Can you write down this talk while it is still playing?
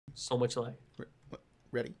So much lag.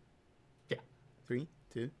 Ready? Yeah. 3,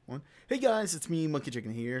 2, 1. Hey guys, it's me,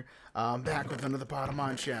 MonkeyDragon here. I'm back with another part of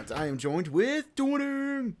MineShaft. I am joined with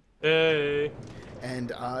Doing, Hey.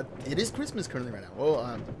 and it is Christmas currently right now.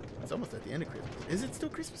 Well, it's almost at the end of Christmas. Is it still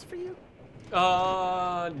Christmas for you?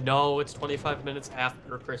 No, it's 25 minutes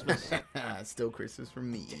after Christmas. Still Christmas for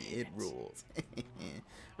me. It rules.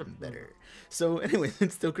 I'm better. So anyway,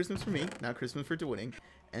 it's still Christmas for me, not Christmas for Doing,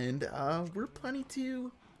 and we're planning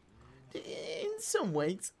to, in some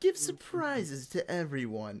ways, give surprises to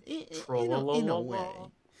everyone. In a way.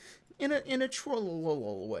 In a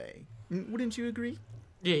troll way. Wouldn't you agree?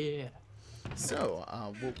 Yeah. So,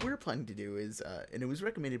 what we're planning to do is, and it was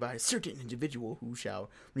recommended by a certain individual who shall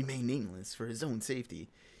remain nameless for his own safety.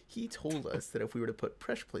 He told us that if we were to put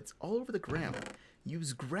pressure plates all over the ground,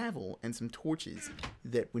 use gravel and some torches,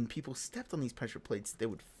 that when people stepped on these pressure plates, they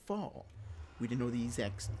would fall. We didn't know the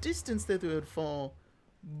exact distance that they would fall,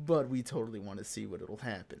 but we totally want to see what it'll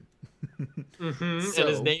happen. And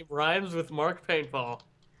his name rhymes with Mark Paintball.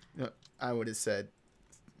 I would have said,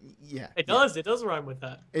 yeah. It does. It does rhyme with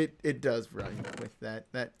that. It does rhyme with that.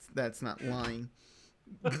 That's not lying.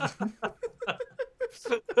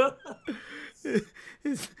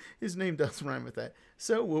 his name does rhyme with that.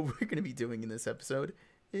 So what we're going to be doing in this episode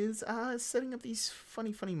is setting up these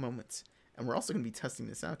funny moments, and we're also going to be testing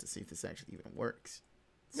this out to see if this actually even works.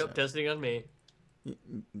 Yep, testing on me.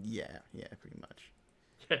 Yeah, pretty much.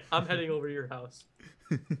 Yeah, I'm heading over to your house.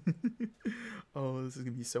 Oh, this is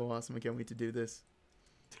going to be so awesome. I can't wait to do this.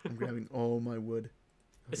 I'm grabbing all my wood.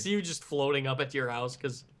 Okay. I see you just floating up at your house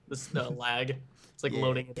because this lag. It's like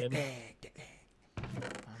loading it in.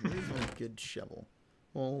 Where's my good shovel?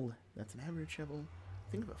 Well, that's an average shovel.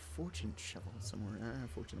 Think of a fortune shovel somewhere.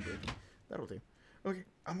 Fortune breaking. That'll do. Okay,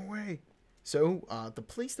 I'm away. So, the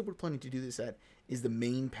place that we're planning to do this at is the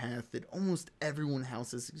main path that almost everyone's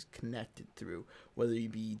house is connected through. Whether you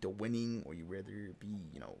be DeWinning or you rather be,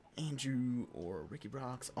 Andrew or Ricky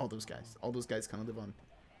Rocks, all those guys. All those guys kind of live on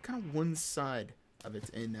one side of it,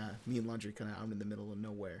 and me and Laundry kind of out in the middle of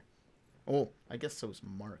nowhere. Oh, I guess so is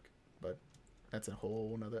Mark, but that's a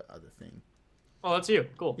whole other thing. Oh, that's you.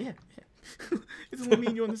 Cool. Yeah. It's only me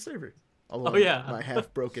and you on the server. Although my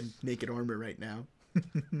half-broken naked armor right now.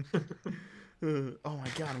 Oh my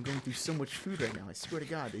god, I'm going through so much food right now. I swear to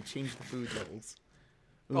god, they changed the food levels.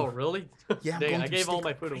 Oof. Oh, really? Yeah, Dang, I gave all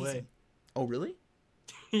my food away. Oh, really?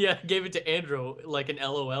 Yeah, I gave it to Andrew, like an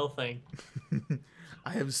LOL thing.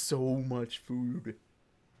 I have so much food.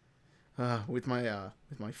 With my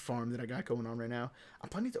farm that I got going on right now, I'm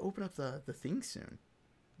planning to open up the thing soon,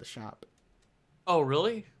 the shop. Oh,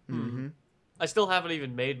 really? Mm-hmm. I still haven't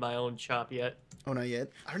even made my own shop yet. Oh, not yet?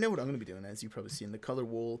 I don't know what I'm going to be doing, as you probably see in the color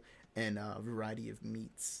wool and a variety of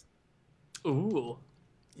meats. Ooh.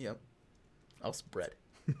 Yep. Also bread.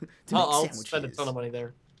 I'll spend a ton of money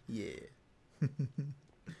there. Yeah.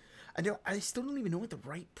 I still don't even know what the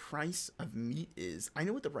right price of meat is. I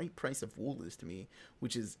know what the right price of wool is to me,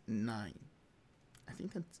 which is 9. I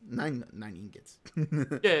think that's 9 ingots.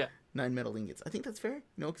 Yeah. 9 metal ingots. I think that's fair,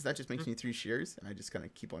 because that just makes me 3 shears, and I just kind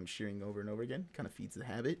of keep on shearing over and over again. Kind of feeds the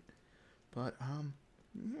habit. But,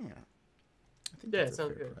 yeah. I think that's a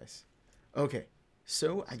fair price. Okay,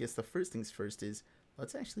 so I guess the first things first is,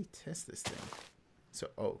 let's actually test this thing. So,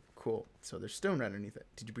 oh, cool. So there's stone right underneath it.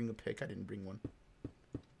 Did you bring a pick? I didn't bring one.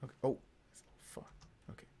 Okay. Oh, fuck.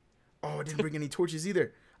 Okay. Oh, I didn't bring any torches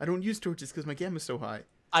either. I don't use torches because my gamma's so high.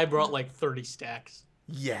 I brought like 30 stacks.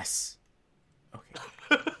 Yes. Okay.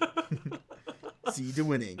 See, to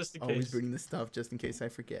winning. Always bringing the stuff just in case I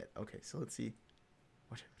forget. Okay, so let's see.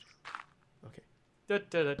 Watch out. Okay.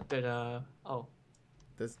 Oh.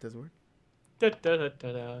 Does it work? It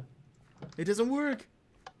It doesn't work.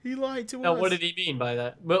 He lied to us. Now, what did he mean by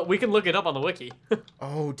that? Well, we can look it up on the wiki.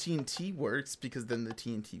 Oh, TNT works because then the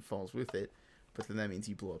TNT falls with it. But then that means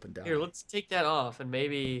you blow up and die. Here, let's take that off and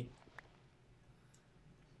maybe...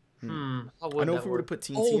 I know if we were to put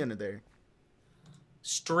TNT under there.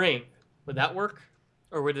 String. Would that work?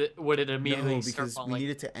 Or would it immediately start because falling? we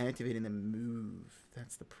need it to activate and then move.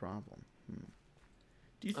 That's the problem.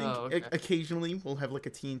 Do you think occasionally we'll have like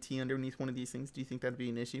a TNT underneath one of these things? Do you think that'd be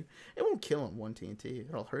an issue? It won't kill them, one TNT.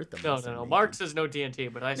 It'll hurt them. No. Mark says no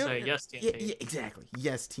TNT, but I say yes TNT. Yeah, exactly.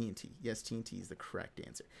 Yes TNT. Yes TNT is the correct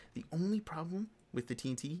answer. The only problem with the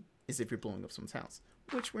TNT is if you're blowing up someone's house,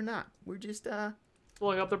 which we're not. We're just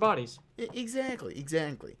blowing up their bodies. Exactly.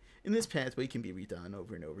 And this pathway can be redone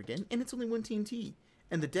over and over again, and it's only one TNT.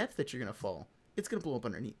 And the depth that you're gonna fall, it's gonna blow up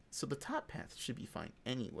underneath. So the top path should be fine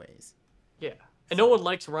anyways. Yeah. And no one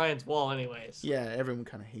likes Ryan's wall anyways. Yeah, everyone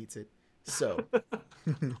kind of hates it. So.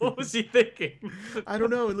 What was he thinking? I don't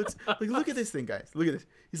know. It looks like, look at this thing, guys. Look at this.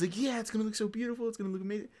 He's like, yeah, it's gonna look so beautiful. It's gonna look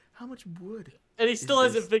amazing. How much wood? And he still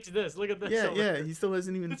hasn't this? fixed this. Look at this. Yeah, yeah. He still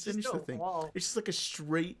hasn't even It's just finished a the thing. wall. It's just like a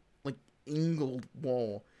straight, like angled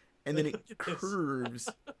wall, and then it Look at this. curves,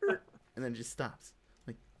 and then it just stops.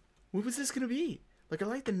 Like, what was this gonna be? Like, I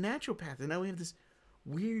like the natural path, and now we have this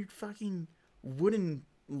weird fucking wooden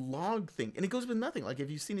log thing, and it goes with nothing. Like, if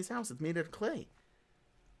you've seen his house, it's made out of clay.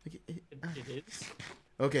 Like, It is.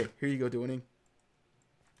 Okay, here you go, Doing.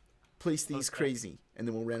 Place these Okay. crazy, and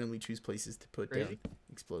then we'll randomly choose places to put down Crazy?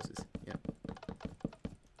 explosives. Yeah.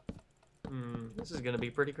 This is gonna be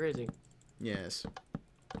pretty crazy. Yes.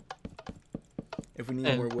 If we need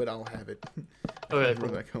And- more wood, I'll have it. Okay, Run cool.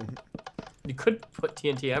 back home. You could put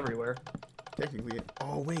TNT everywhere. Technically.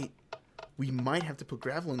 Oh wait, we might have to put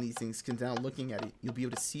gravel in these things. Because now looking at it, you'll be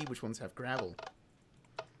able to see which ones have gravel.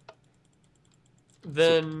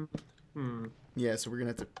 Then, Yeah, so we're gonna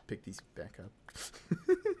have to pick these back up.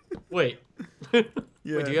 wait.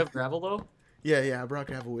 Yeah. Wait, do you have gravel though? Yeah, I brought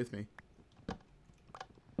gravel with me.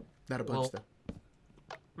 Not a bunch Well,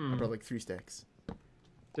 though. I brought like 3 stacks.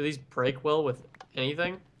 Do these break well with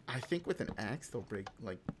anything? I think with an axe they'll break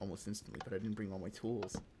like almost instantly, but I didn't bring all my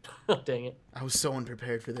tools. Oh, dang it. I was so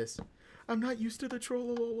unprepared for this. I'm not used to the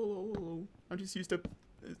troll. I'm just used to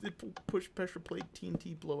push pressure plate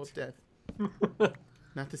TNT blow up death.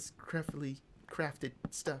 Not this craftily crafted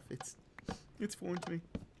stuff. It's foreign to me.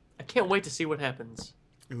 I can't wait to see what happens.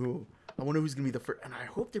 Ooh, I wonder who's gonna be the first. And I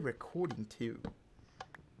hope they're recording too.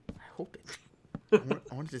 I hope it.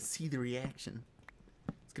 I wanted to see the reaction.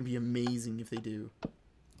 It's gonna be amazing if they do.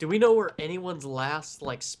 Do we know where anyone's last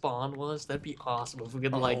like spawn was? That'd be awesome if we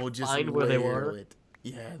could like just find where they rare were. it.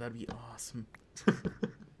 Yeah, that'd be awesome.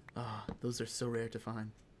 Those are so rare to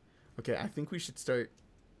find. Okay, I think we should start.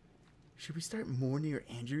 Should we start more near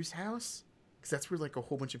Andrew's house? Because that's where like a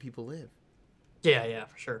whole bunch of people live. Yeah,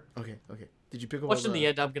 for sure. Okay. Did you pick up Watch all in the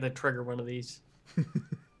end, I'm gonna trigger one of these.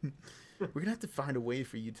 We're gonna have to find a way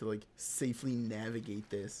for you to like safely navigate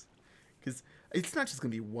this, because it's not just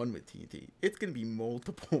gonna be one with TNT. It's gonna be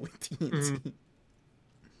multiple with TNT.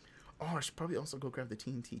 Oh, I should probably also go grab the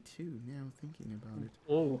TNT too. Now thinking about it.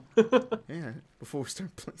 Oh. Yeah, before we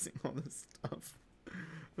start placing all this stuff.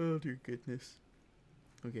 Oh dear goodness.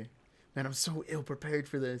 Okay, man, I'm so ill prepared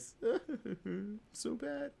for this. So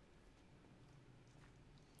bad.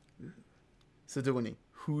 So Delaney,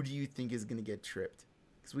 who do you think is gonna get tripped?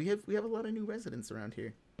 Because we have a lot of new residents around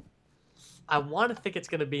here. I want to think it's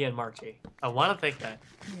gonna be in Marchie. I want to think that.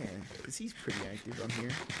 Yeah, because he's pretty active on here.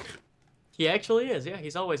 He actually is. Yeah,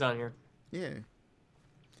 he's always on here. Yeah.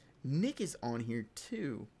 Nick is on here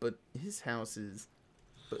too, but his house is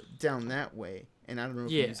down that way, and I don't know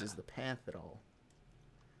if he uses the path at all.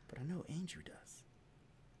 But I know Andrew does.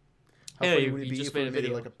 How Yeah, funny you would it be just if we made a made it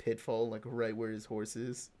video. like a pitfall, like right where his horse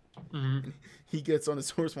is? Mm-hmm. He gets on his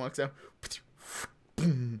horse, walks out.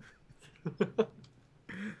 Boom.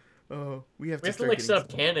 Oh, we have We have to start like getting set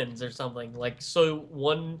up some- cannons or something. Like so,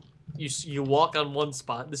 you walk on one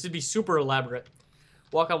spot. This would be super elaborate.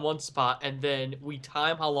 Walk on one spot, and then we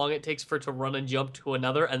time how long it takes for it to run and jump to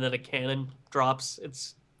another, and then a cannon drops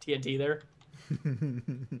its TNT there.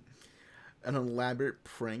 An elaborate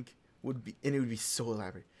prank would be, and it would be so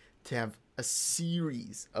elaborate to have a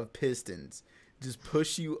series of pistons just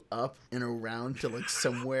push you up and around to like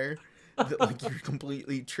somewhere that like you're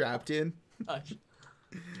completely trapped in, Gosh.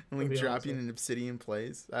 and like be drop you in awesome. an obsidian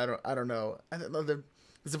place. I don't know. I don't know.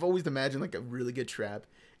 Because I've always imagined like a really good trap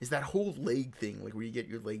is that whole leg thing, like where you get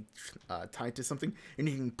your leg tied to something and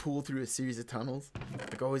you can pull through a series of tunnels.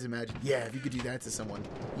 Like I always imagine, yeah, if you could do that to someone,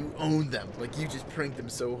 you own them. Like you just pranked them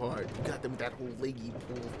so hard. You got them with that whole leggy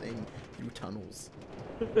pull thing through tunnels.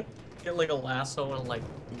 Get like a lasso and like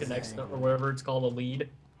connects or whatever it's called, a lead.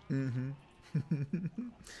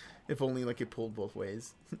 If only like it pulled both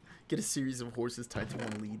ways. Get a series of horses tied to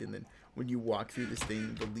one lead, and then when you walk through this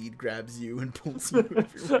thing, the lead grabs you and pulls you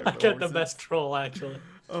everywhere. I got the best troll actually.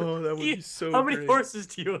 Oh, that would be so How many great. horses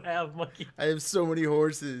do you have, Monkey? I have so many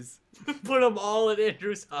horses. Put them all in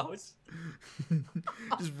Andrew's house.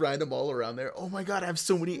 Just ride them all around there. Oh my god, I have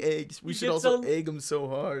so many eggs. We You should get also some- egg them so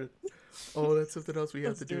hard. Oh, that's something else we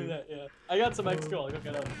have Let's to do do. that, yeah. I got some eggs going. Look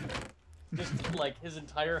at him. Just like his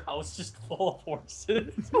entire house just full of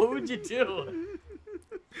horses. What would you do?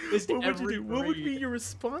 Just What would you every do? What would be breed. your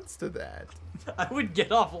response to that? I would get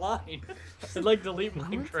offline. I'd like delete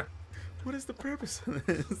Minecraft. What is the purpose of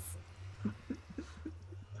this?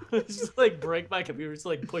 Just like break my computer, just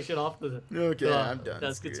like push it off the Okay, I'm done.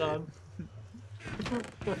 desk it's Screw it.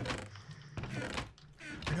 on.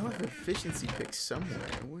 I know I have an efficiency pick somewhere.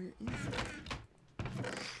 Where is it?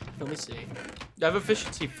 Let me see. I have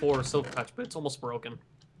efficiency 4 silk touch, but it's almost broken.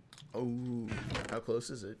 Oh, how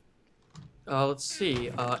close is it? Let's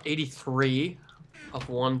see. 83 of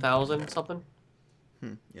 1,000 something.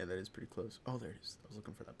 Yeah, that is pretty close. Oh, there it is. I was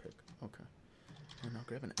looking for that pick. Okay. And I'll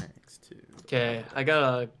grab an axe too. Okay, I got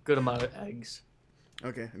a good amount of eggs.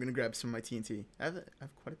 Okay, I'm gonna grab some of my TNT. I have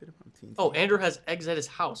quite a bit of TNT. Oh, Andrew has eggs at his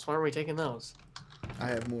house. Why aren't we taking those? I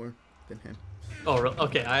have more than him. Oh, really?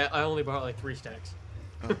 Okay. I only bought like 3 stacks.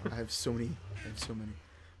 Oh, I have so many. I have so many.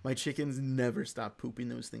 My chickens never stop pooping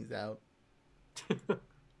those things out.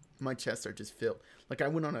 My chests are just filled. Like I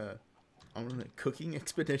went on a cooking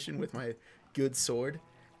expedition with my good sword,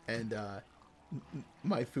 and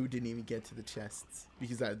my food didn't even get to the chests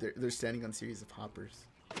because they're standing on a series of hoppers.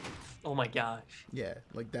 Oh my gosh. Yeah,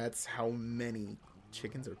 like that's how many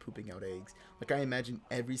chickens are pooping out eggs. Like I imagine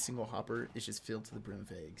every single hopper is just filled to the brim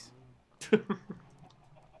of eggs. I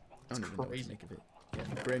don't even know what to make of it.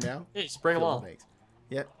 Yeah, right now. Yeah, just bring them all. Eggs.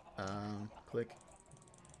 Yep. Click.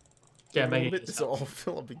 Yeah, make make it. This will all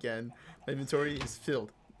fill up again. My inventory is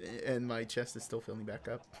filled, and my chest is still filling back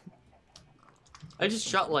up. I just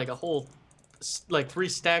shot like a whole, like 3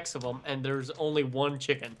 stacks of them, and there's only 1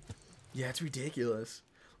 chicken. Yeah, it's ridiculous.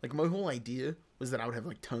 Like my whole idea was that I would have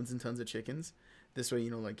like tons and tons of chickens. This way, you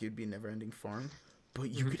know, like it'd be a never-ending farm. But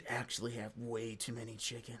you could actually have way too many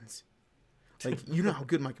chickens. Like you know how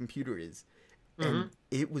good my computer is, and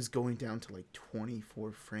it was going down to like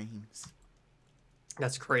 24 frames.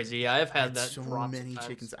 That's crazy. Yeah, I've had that. So many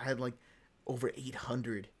chickens. I had like over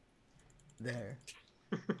 800 there.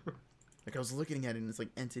 Like I was looking at it, and it's like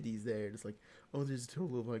entities there. It's like, oh, there's a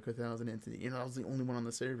total of like 1,000 entities. You know, I was the only one on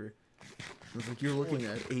the server. I was like, you're looking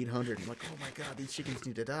at 800. I'm like, oh my god, these chickens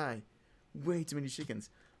need to die. Way too many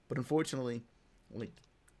chickens. But unfortunately, like,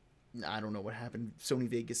 I don't know what happened. Sony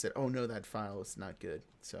Vegas said, oh no, that file is not good.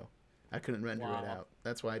 So I couldn't render it out.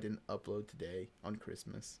 That's why I didn't upload today on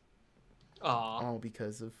Christmas. Aww. All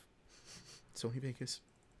because of Sony Vegas.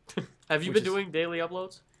 Have you been doing daily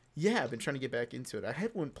uploads? Yeah, I've been trying to get back into it. I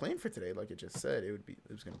had one planned for today, like I just said. It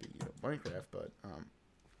was gonna be, you know, Minecraft, but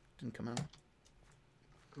didn't come out.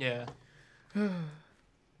 Yeah.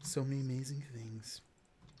 So many amazing things.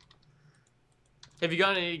 Have you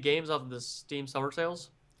gotten any games off of the Steam summer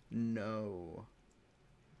sales? No.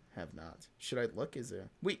 Have not. Should I look? Is there?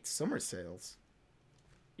 Wait, summer sales.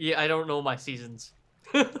 Yeah, I don't know my seasons.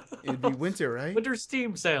 It'd be winter, right? Winter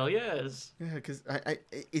Steam sale, yes. Yeah, because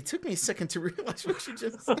it took me a second to realize what you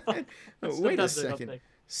just said. Oh, wait a second.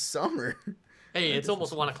 Summer. Hey, it's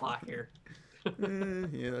almost 1 o'clock here.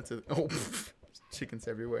 Yeah, that's a... Oh, chickens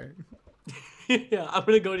everywhere. Yeah, I'm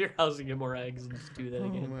gonna go to your house and get more eggs and just do that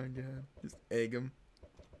again. Oh my god. Just egg them.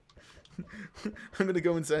 I'm gonna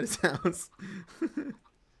go inside his house.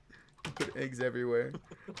 Put eggs everywhere.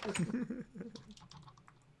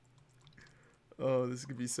 Oh, this is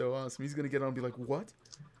gonna be so awesome. He's gonna get on and be like, what?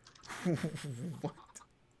 What?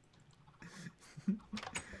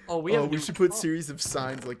 Oh, we should put series of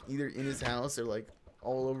signs like either in his house or like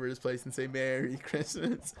all over his place and say Merry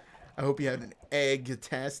Christmas. I hope you had an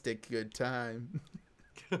egg-tastic good time.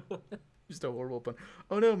 Just a horrible pun.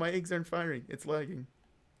 Oh no, my eggs aren't firing. It's lagging.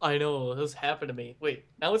 I know, this happened to me. Wait,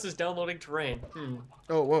 now it's just downloading terrain.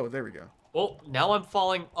 Oh, whoa, there we go. Well, now I'm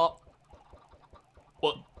falling up.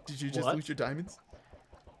 What? Did you just lose your diamonds?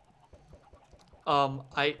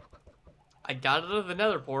 I got out of the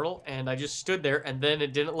nether portal, and I just stood there, and then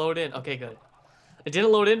it didn't load in. Okay, good. It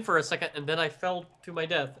didn't load in for a second, and then I fell to my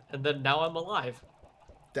death, and then now I'm alive.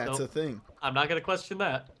 That's a thing. I'm not gonna question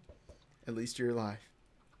that. At least you're alive.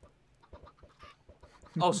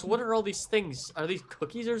 Oh, so what are all these things? Are these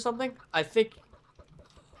cookies or something? I think...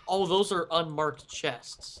 Oh, those are unmarked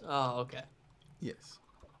chests. Oh, okay. Yes.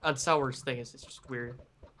 On Sour's thing, it's just weird.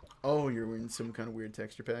 Oh, you're wearing some kind of weird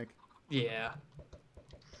texture pack? Yeah.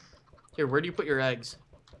 Here, where do you put your eggs?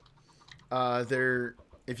 They're...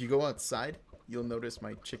 If you go outside, you'll notice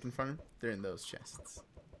my chicken farm. They're in those chests.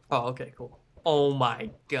 Oh, okay, cool. Oh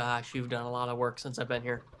my gosh, you've done a lot of work since I've been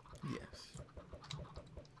here. Yes.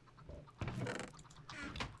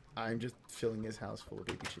 I'm just filling his house full of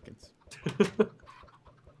baby chickens.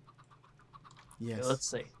 Yes. Okay, let's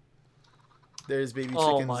see. There's baby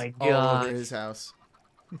chickens all over his house.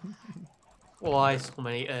 Why so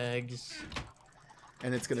many eggs?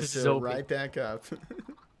 And it's going to fill right back up.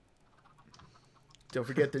 Don't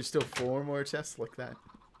forget, there's still 4 more chests like that.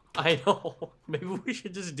 I know. Maybe we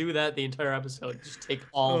should just do that the entire episode. Just take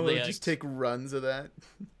all the eggs. Just take runs of that.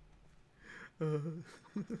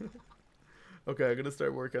 Okay, I'm going to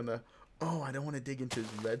start work on the... Oh, I don't want to dig into his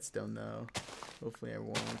redstone, though. Hopefully I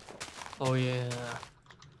won't. Oh, yeah.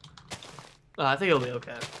 I think it'll be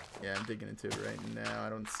okay. Yeah, I'm digging into it right now. I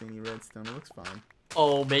don't see any redstone. It looks fine.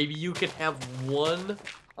 Oh, maybe you could have one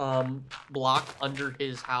block under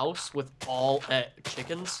his house with all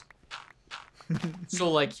chickens. So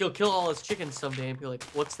like he'll kill all his chickens someday and be like,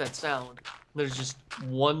 "What's that sound?" And there's just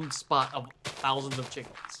one spot of thousands of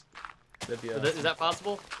chickens. That'd be awesome. Is that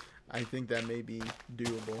possible? I think that may be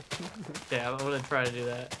doable. Yeah, I'm gonna try to do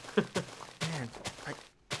that.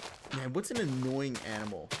 Man, what's an annoying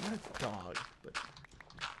animal? Not a dog, but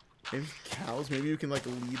maybe cows. Maybe you can like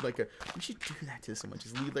lead like a. We should do that to someone.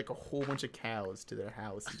 Just lead like a whole bunch of cows to their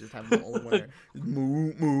house and just have them all in one area.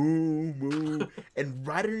 Moo, moo, moo, and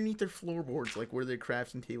right underneath their floorboards, like where their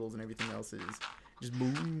crafting tables and everything else is. Just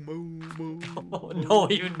moo, moo, moo. Oh, no,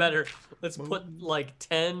 even better. Let's put like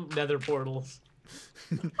 10 nether portals.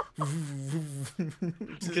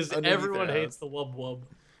 Because everyone hates the wub wub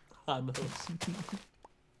on those.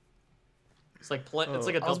 It's like it's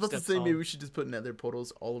like a dubstep I was about to say song. maybe we should just put nether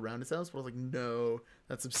portals all around his house, but I was like, no,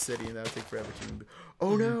 that's obsidian. That'll take forever to.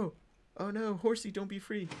 Oh no, oh no, horsey, don't be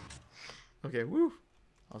free. Okay, woo.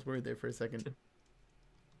 I was worried there for a second.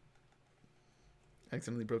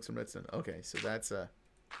 Accidentally broke some redstone. Okay, so that's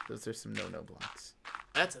those are some no blocks.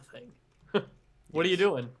 That's a thing. What are you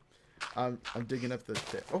doing? I'm digging up the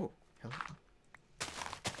oh hell.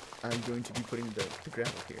 I'm going to be putting the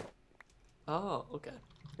gravel here. Oh, okay.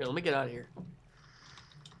 Here, let me get out of here.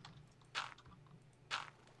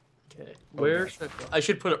 Okay, where should I put it? I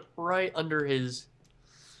should put it right under his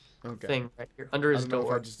thing right here, under his I don't know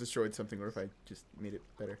door. if I just destroyed something or if I just made it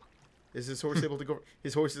better. Is his horse able to go?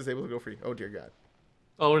 His horse is able to go free. Oh dear God.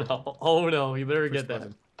 Oh no! Oh no! You better get that.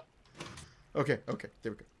 Button. Okay,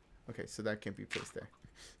 there we go. Okay, so that can't be placed there.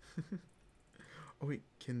 Oh wait,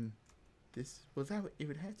 can this? Well, that it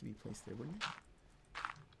would have to be placed there, wouldn't it?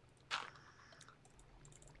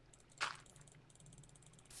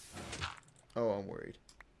 Oh, I'm worried.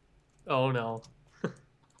 Oh no!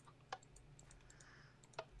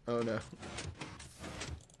 Oh no.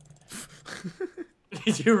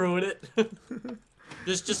 Did you ruin it?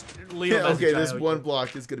 just leave. Yeah, a okay, this message one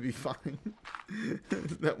block is gonna be fine.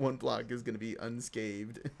 That one block is gonna be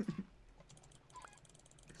unscathed.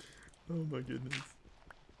 Oh my goodness.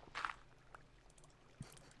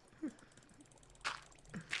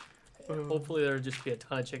 Hopefully there'll just be a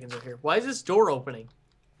ton of chickens in here. Why is this door opening?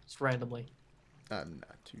 Just randomly. I'm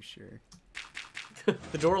not too sure.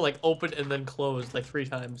 The door like opened and then closed like 3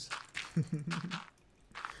 times.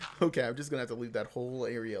 Okay, I'm just gonna have to leave that whole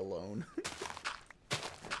area alone.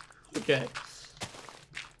 Okay.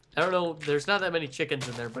 I don't know. There's not that many chickens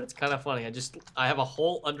in there, but it's kind of funny. I have a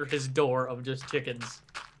hole under his door of just chickens.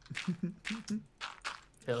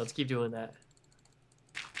 Okay, let's keep doing that.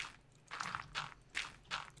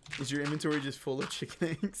 Is your inventory just full of chicken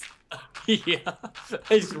eggs? Yeah.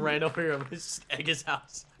 I just ran over here. I'm gonna just egg his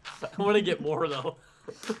house. I want to get more though.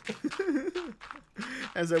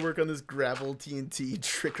 As I work on this gravel TNT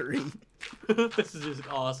trickery. This is just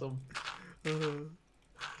awesome. I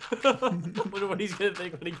wonder what he's gonna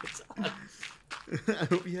think when he gets on. I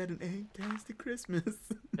hope you had an egg-tastic Christmas.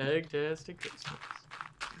 Egg-tastic Christmas.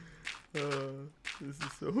 This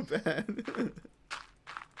is so bad.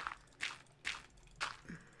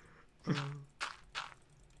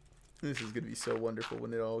 This is gonna be so wonderful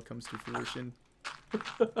when it all comes to fruition.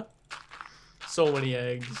 So many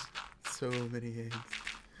eggs. So many eggs.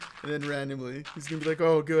 And then randomly, he's gonna be like,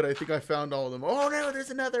 oh good, I think I found all of them. Oh no, there's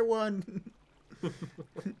another one!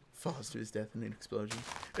 Falls to his death in an explosion.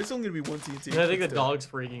 It's only gonna be one TNT. And I think the dog's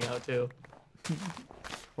freaking out too.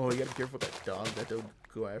 Oh, you gotta be careful with that dog. That dog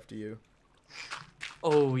go after you.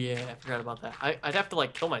 Oh yeah, I forgot about that. I'd have to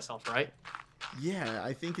like kill myself, right? Yeah,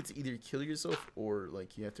 I think it's either kill yourself or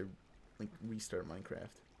like you have to like restart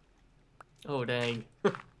Minecraft. Oh dang.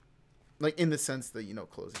 Like in the sense that, you know,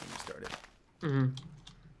 close it and restart it. Mm-hmm.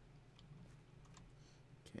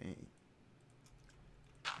 Okay.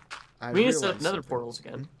 We need to set up nether portals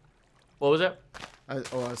again. What was that? I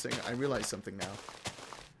was saying, I realized something now.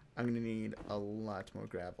 I'm gonna need a lot more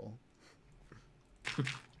gravel.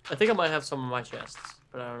 I think I might have some of my chests,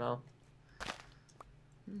 but I don't know.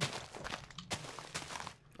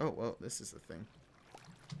 Oh, well, this is the thing.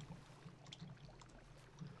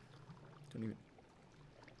 Don't even...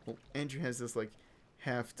 Well, Andrew has this, like,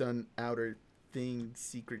 half-done outer thing,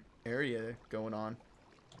 secret area going on.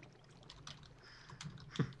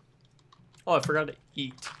 Oh, I forgot to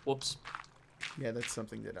eat. Whoops. Yeah, that's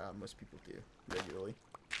something that most people do regularly.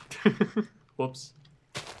 Whoops.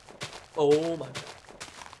 Oh my god.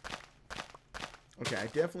 Okay, I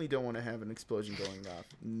definitely don't want to have an explosion going off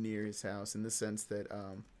near his house in the sense that,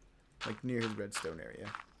 like, near his redstone area.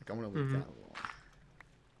 Like, I want to leave that alone.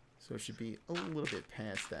 So it should be a little bit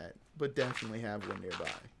past that, but definitely have one nearby.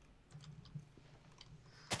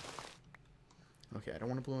 Okay, I don't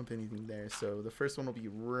want to blow up anything there, so the first one will be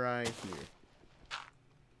right here.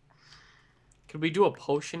 Could we do a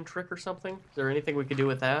potion trick or something? Is there anything we could do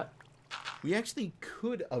with that? We actually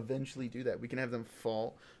could eventually do that. We can have them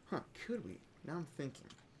fall. Huh, could we? Now I'm thinking.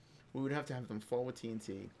 We would have to have them fall with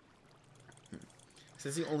TNT. So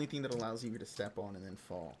that's the only thing that allows you to step on and then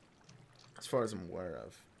fall. As far as I'm aware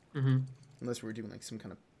of. Mm-hmm. Unless we're doing like some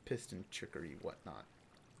kind of piston trickery, whatnot.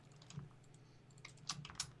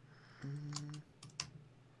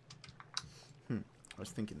 I was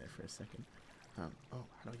thinking there for a second. Oh,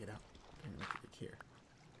 how do I get out? I'm gonna click here.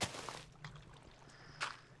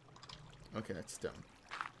 Okay, that's stone.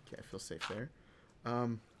 Okay, I feel safe there. I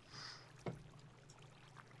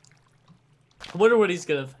wonder what he's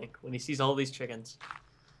gonna think when he sees all these chickens.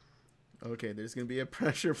 Okay, there's gonna be a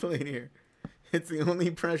pressure plate here. It's the only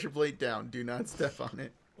pressure plate down. Do not step on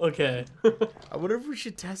it. Okay. I wonder if we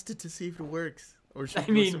should test it to see if it works, or should I we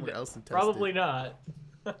go mean, somewhere else and test probably it? not.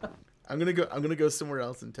 I'm gonna go somewhere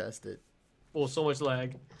else and test it. Oh, so much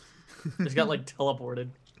lag. It's got like teleported.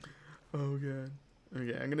 Oh god.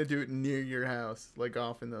 Okay, I'm gonna do it near your house, like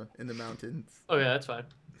off in the mountains. Okay, that's fine.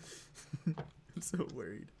 I'm so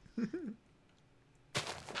worried.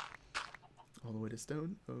 All the way to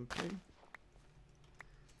stone. Okay.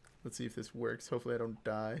 Let's see if this works. Hopefully I don't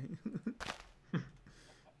die.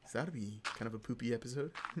 This ought to be kind of a poopy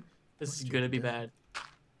episode. This is gonna be bad.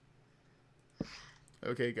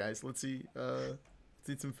 Okay, guys, let's see. Let's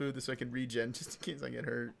eat some food so I can regen just in case I get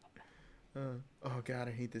hurt. Oh god,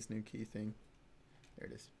 I hate this new key thing. There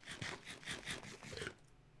it is.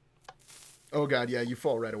 Oh god, yeah, you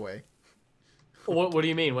fall right away. What do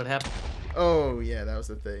you mean? What happened? Oh yeah, that was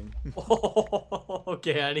the thing. Oh,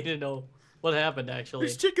 okay, I need to know what happened actually.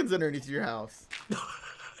 There's chickens underneath your house. I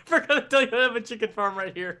forgot to tell you I have a chicken farm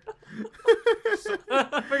right here.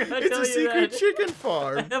 I forgot to It's tell a you secret that. chicken I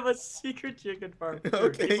farm. have a secret chicken farm.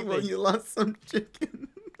 Okay, well you lost some chicken.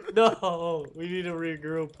 No, we need to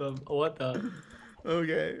regroup them. What the?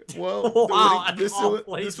 Okay, well, Wow, this of all was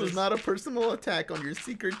places. not a personal attack on your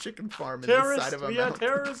secret chicken farm in the side Terrorists! of a We got mountain.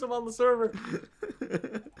 terrorism on the server.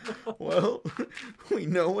 Well, we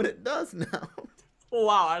know what it does now.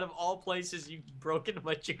 Wow, out of all places, you broke into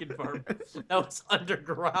my chicken farm. That was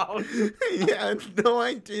underground. Yeah, I had no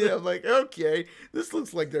idea. I'm like, okay, this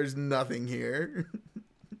looks like there's nothing here.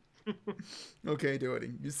 Okay,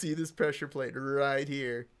 Doty, you see this pressure plate right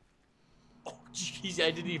here. Oh, jeez, I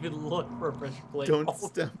didn't even look for a pressure plate. Don't Oh,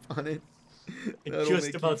 step on it. I That'll just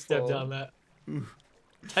make about you stepped fall. on that. Oof.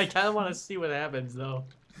 I kind of want to see what happens, though.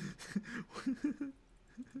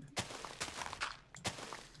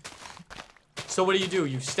 So what do?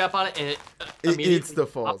 You step on it and it immediately It's the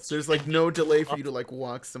falls. drops. There's like no delay for you to like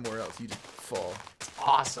walk somewhere else. You just fall.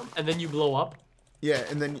 Awesome. And then you blow up? Yeah,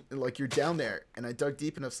 and then like you're down there, and I dug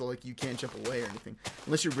deep enough so like you can't jump away or anything,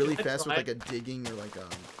 unless you're really That's fast with right. like a digging or like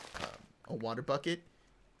a water bucket.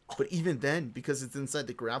 But even then, because it's inside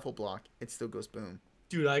the gravel block, it still goes boom.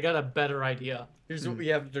 Dude, I got a better idea. Here's what we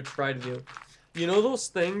have to try to do. You know those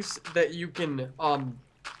things that you can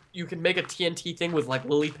make a TNT thing with like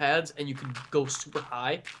lily pads and you can go super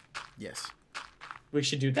high? Yes. We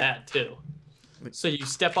should do that too. Like- So you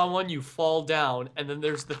step on one, you fall down, and then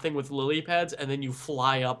there's the thing with lily pads, and then you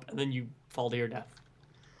fly up, and then you fall to your death.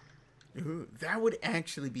 Ooh, that would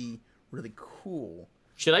actually be really cool.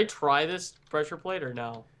 Should I try this pressure plate or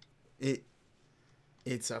no?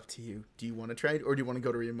 It's up to you. Do you want to try it, or do you want to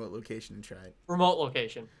go to a remote location and try it? Remote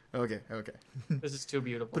location. Okay. This is too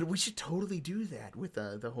beautiful. But we should totally do that with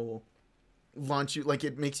the whole launch you, like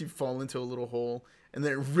it makes you fall into a little hole and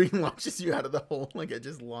then it re-launches you out of the hole, like it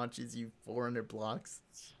just launches you 400 blocks.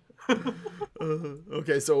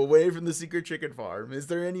 Okay, so away from the secret chicken farm, is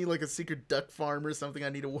there any like a secret duck farm or something I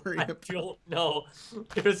need to worry I about? don't know.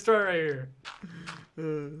 Let's start right here.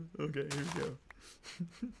 Okay, here we go.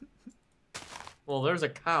 Well, there's a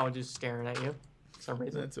cow just staring at you for some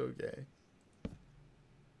reason. That's okay.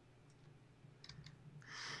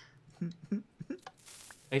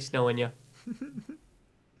 Nice knowing you.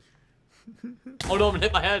 Oh no, I'm gonna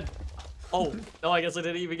hit my head. Oh, no, I guess I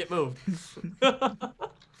didn't even get moved.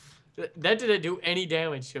 That didn't do any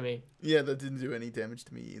damage to me. Yeah, that didn't do any damage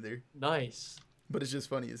to me either. Nice. But it's just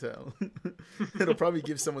funny as hell. It'll probably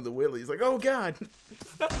give someone the willies, like, oh god!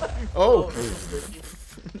 Oh!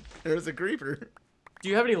 There's a creeper. Do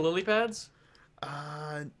you have any lily pads?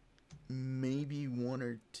 Maybe one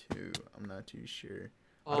or two. I'm not too sure.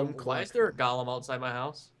 I don't Why collect is there a them. golem outside my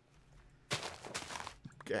house?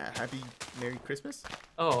 Happy Merry Christmas?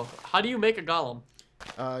 Oh, how do you make a golem?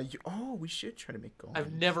 We should try to make golems.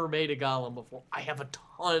 I've never made a golem before. I have a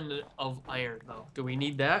ton of iron though. Do we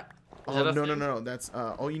need that? Is Oh, that a no, thing? no. That's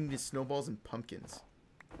all you need is snowballs and pumpkins.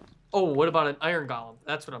 Oh, what about an iron golem?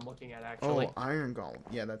 That's what I'm looking at actually. Oh, iron golem.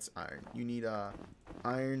 Yeah, that's iron. You need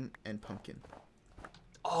iron and pumpkin.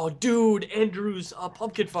 Oh, dude, Andrew's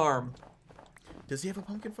pumpkin farm. Does he have a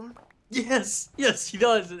pumpkin farm? Yes, yes, he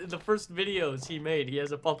does. In the first videos he made, he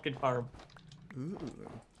has a pumpkin farm. Ooh.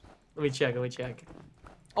 Let me check.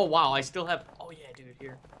 Oh wow, I still have. Oh yeah, dude,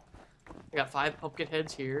 here. I got 5 pumpkin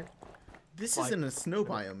heads here. This Why? isn't a snow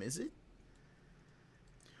biome, is it?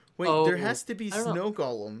 Wait, Oh, there has to be I don't know. snow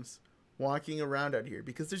golems walking around out here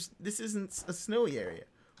because this isn't a snowy area.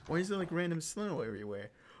 Why is there like random snow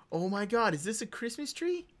everywhere? Oh my god, is this a Christmas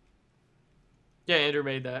tree? Yeah, Andrew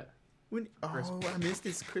made that. I missed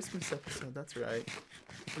this Christmas episode. That's right.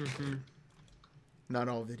 Mm-hmm. Not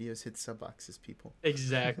all videos hit sub boxes, people.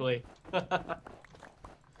 Exactly. I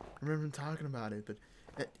remember him talking about it, but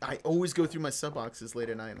I always go through my sub boxes late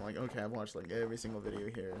at night. I'm like, okay, I've watched like every single video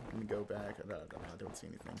here. Let me go back. I don't see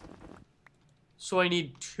anything. So I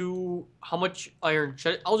need 2. How much iron?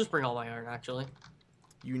 I'll just bring all my iron actually.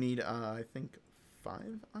 You need, I think, 5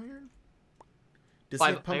 iron. Does 5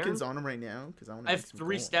 he have pumpkins iron? on him right now? Because I want. I have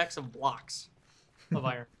 3 stacks of blocks of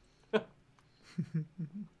iron.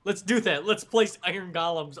 Let's do that. Let's place iron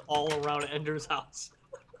golems all around Ender's house.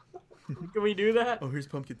 Can we do that? Oh, here's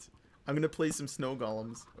pumpkins. I'm gonna play some snow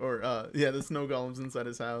golems, or yeah, the snow golems inside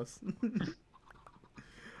his house.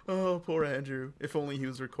 Oh, poor Andrew. If only he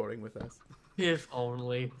was recording with us. If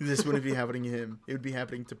only. This wouldn't be happening to him. It would be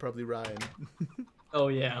happening to probably Ryan. Oh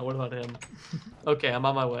yeah, what about him? Okay, I'm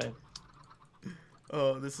on my way.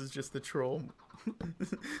 Oh, this is just the troll.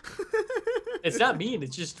 It's not mean,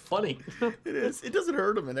 it's just funny. It is. It doesn't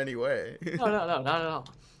hurt him in any way. No, not at all.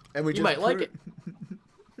 And we You just might like it.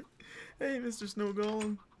 Hey, Mr. Snow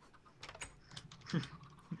Golem.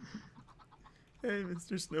 Hey,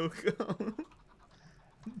 Mr. Snow Golem.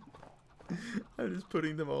 I'm just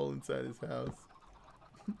putting them all inside his house.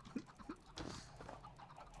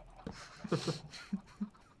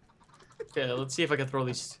 Okay, let's see if I can throw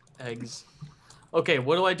these eggs. Okay,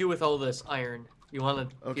 what do I do with all this iron? You want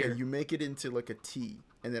to? Okay, Here. you make it into like a T,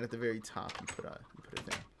 and then at the very top you put a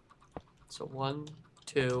thing, So 1,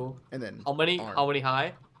 2. and then How many? arm. How many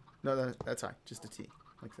high? No, that's high. Just a T,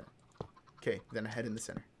 like that. Okay, then a head in the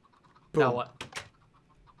center. Now Boom. what?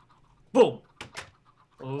 Boom.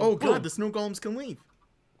 Oh boom. god, the snow golems can leave.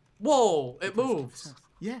 Whoa! It moves.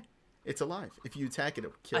 Yeah, it's alive. If you attack it, it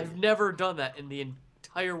will kill I've you. never done that in the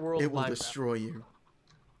entire world. It of will Minecraft. destroy you.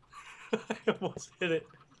 I almost hit it.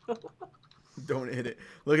 Don't hit it.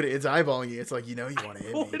 Look at it. It's eyeballing you. It's like, you know you want to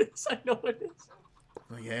hit Oh, me. it is. I know it is.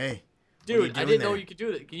 Like, hey. Dude, I didn't know there? you could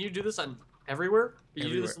do that. Can you do this on everywhere? Can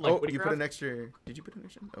you do this in, like, Oh, you put Woodcraft? an extra. Did you put an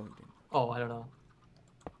extra? Oh, you didn't. Oh, I don't know.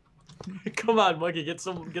 Come on, Monkey, get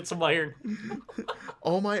some iron.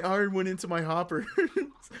 All my iron went into my hopper.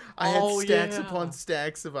 I Oh, had stacks yeah. upon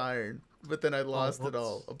stacks of iron, but then I lost it whoops.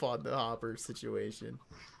 all upon the hopper situation.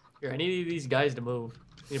 Here, I need these guys to move.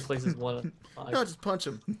 I need to place this 1 at 5. No, just punch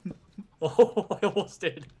them. Oh, I almost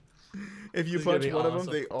did. If you This is gonna punch be one of them,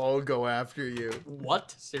 awesome. they all go after you.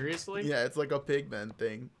 What? Seriously? Yeah, it's like a pigman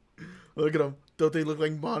thing. Look at them. Don't they look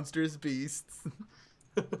like monstrous beasts?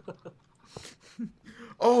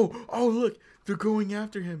 Oh, look. They're going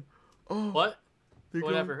after him. Oh. What? They're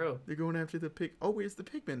Going after who? They're going after the pig. Oh, where's the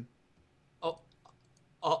pigman? Oh.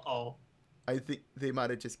 Uh-oh. I think they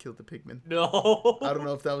might have just killed the pigman. No. I don't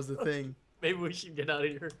know if that was the thing. Maybe we should get out of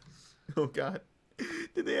here. Oh, God.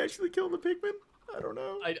 Did they actually kill the pigman? I don't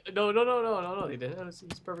know. No, he didn't.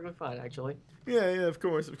 He's perfectly fine, actually. Yeah, of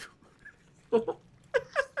course. Do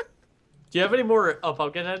you have any more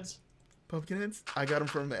pumpkin heads? Pumpkin heads? I got them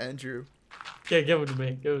from Andrew. Yeah, give them to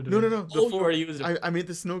me. Give them to me. No. Oh, you already used them. I made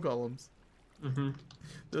the snow golems. Mm-hmm.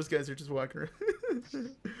 Those guys are just walking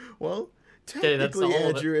around. Well, Okay, that's technically, all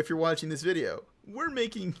of it. Andrew, if you're watching this video, we're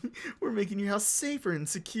making your house safer and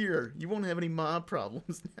secure. You won't have any mob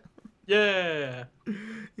problems now. Yeah.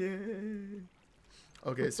 Yay.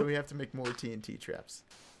 Okay, so we have to make more TNT traps.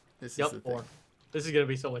 This is Yep. the thing. More. This is gonna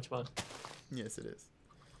be so much fun. Yes, it is.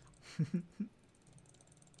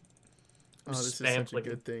 Oh, this is Spam such a clicking.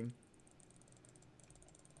 good thing.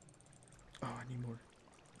 Oh, I need more.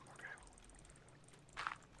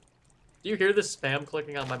 Do you hear the spam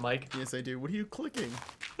clicking on my mic? Yes, I do. What are you clicking?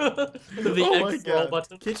 The Oh my X roll god!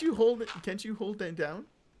 button. Can't you hold it? Can't you hold that down?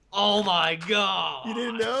 Oh my god! You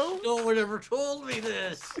didn't know? No one ever told me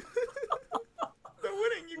this. No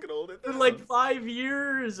winning. You can hold it For down. like 5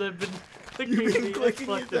 years, I've been clicking You've been the clicking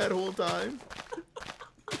X it button. that whole time.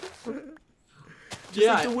 Just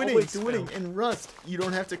like I the winning. always The winning. fail. In Rust, you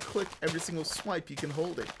don't have to click every single swipe. You can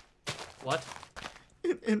hold it. What?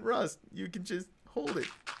 In Rust, you can just hold it.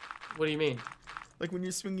 What do you mean? Like when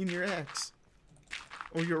you're swinging your axe.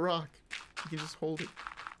 Or your rock. You can just hold it.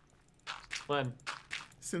 When?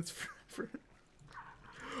 Since forever.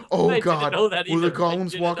 Oh I god. didn't know that Will the either. I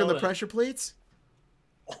golems didn't walk on know the that. pressure plates?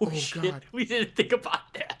 Oh, Oh, shit. God. We didn't think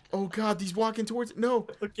about that. Oh god, he's walking towards. No.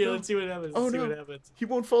 Okay, no. let's see what happens. Oh Let's see no. what happens. He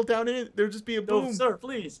won't fall down in it. There'll just be a No, boom. sir,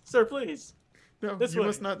 please. Sir, please. No, This you way,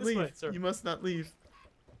 must not this leave. way, sir. You must not leave.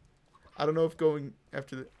 I don't know if going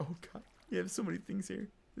after the. Oh god, you have so many things here.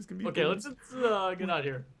 There's gonna be. Okay, booms. let's get out of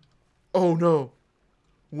here. Oh no,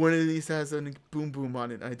 one of these has a boom boom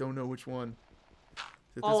on it. I don't know which one.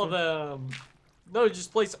 Is it All this of one? them. No,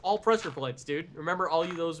 just place all pressure plates, dude. Remember all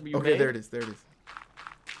you those you Okay, made? there it is. There it is.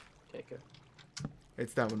 Okay, good.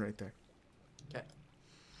 It's that one right there. Okay.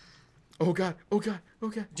 Oh god. Oh god. Oh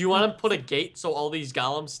god. Do you want to put a gate so all these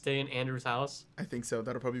golems stay in Andrew's house? I think so.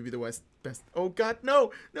 That'll probably be the best. Oh god,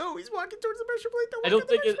 no, no, he's walking towards the pressure plate. I don't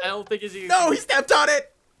think I don't think it's. No, he stepped on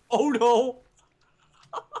it. Oh no!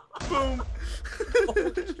 Boom.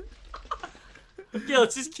 Yeah,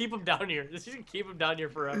 let's just keep him down here. Let's just keep him down here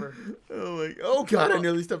forever. Oh my. Oh god, I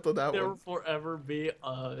nearly stepped on that There one. will forever be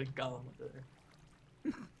a golem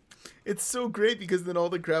there. It's so great because then all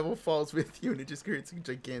the gravel falls with you and it just creates a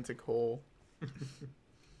gigantic hole.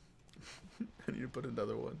 I need to put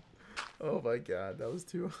another one. Oh my god, that was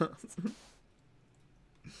too awesome.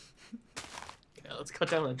 Yeah, let's cut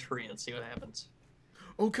down a tree and see what happens.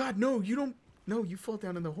 Oh god, no, you don't. No, you fall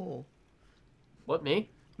down in the hole. What, me?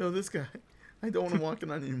 No, this guy. I don't want to walk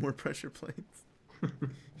on any more pressure plates.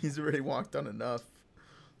 He's already walked on enough.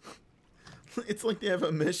 It's like they have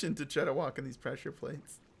a mission to try to walk on these pressure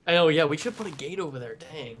plates. I know, yeah, we should put a gate over there.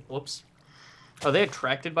 Dang. Whoops. Are they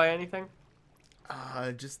attracted by anything?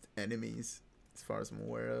 Just enemies, as far as I'm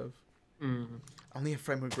aware of. Mm. I only have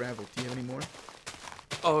 5 more gravel. Do you have any more?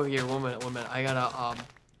 Oh, here, 1 minute, 1 minute. I gotta,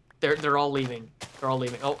 they're all leaving. They're all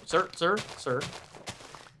leaving. Oh, sir. Sir,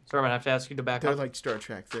 I'm gonna have to ask you to back They're up. like Star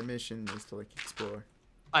Trek. Their mission is to like explore.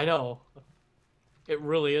 I know. It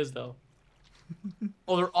really is, though.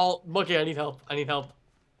 Oh, they're all... Monkey, I need help. I need help.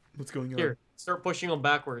 What's going on? Here, start pushing them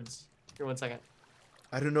backwards. Here, 1 second.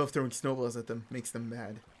 I don't know if throwing snowballs at them makes them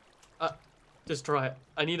mad, Just try it.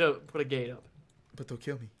 I need to put a gate up. but they'll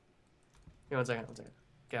kill me. Here, 1 second, 1 second.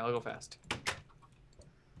 Okay, I'll go fast.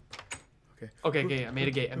 Okay. Okay, I made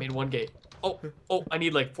a gate. I made 1 gate. Oh, I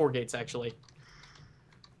need like 4 gates, actually.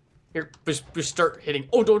 Here, just start hitting.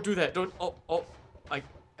 Oh, don't do that. Don't. Oh. I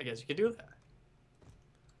guess you can do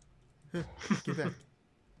that. Get back.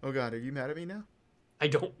 Oh god, are you mad at me now? I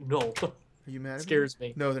don't know. Are you mad at me? Scares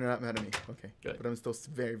me. No, they're not mad at me. Okay. Good. But I'm still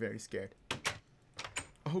very, very scared.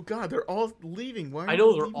 Oh god, they're all leaving. Why are I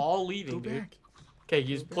know they they're leaving? all Go leaving, dude. back. Okay,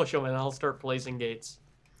 you just push them and I'll start placing gates.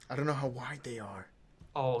 I don't know how wide they are.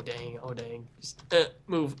 Oh, dang. Oh, dang. Just,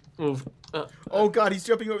 move. Oh god, he's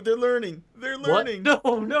jumping over. They're learning. They're learning.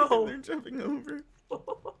 What? No. They're jumping over.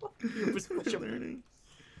 You just push They're 'em. learning.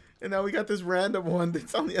 And now we got this random one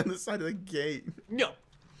that's on the other side of the gate. No.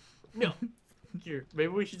 Here, maybe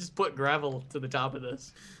we should just put gravel to the top of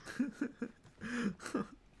this. Oh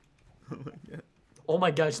my god. Oh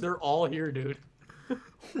my gosh, they're all here, dude.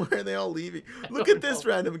 Why are they all leaving? Look don't at this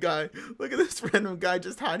know. random guy. Look at this random guy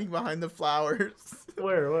just hiding behind the flowers.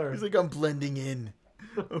 Where? He's like, I'm blending in.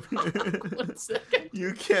 1 second.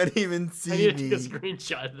 You can't even I see need to me. take a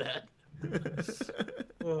screenshot of that.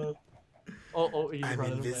 He's I'm running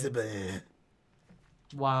away. invisible.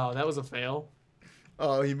 Wow, that was a fail.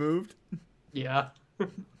 Oh, he moved? Yeah.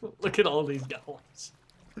 Look at all these golems.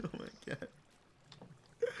 Oh my god.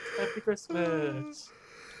 Happy Christmas.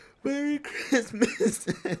 Merry Christmas,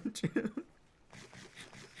 Andrew.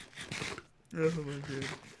 Oh my god.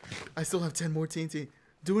 I still have 10 more TNT.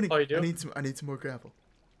 Doing it. Oh, you do? I need some more gravel.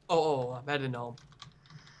 I'm at a gnome.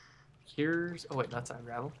 Here's... Oh, wait, that's not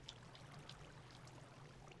gravel.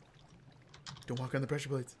 Don't walk on the pressure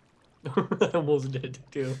plates. I almost did,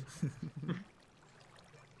 too.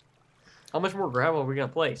 How much more gravel are we going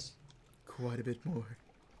to place? Quite a bit more.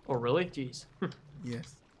 Oh, really? Jeez.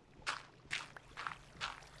 Yes.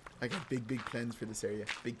 I got big plans for this area.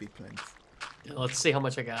 Big plans. Yeah, let's see how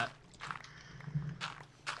much I got.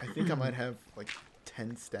 I think I might have like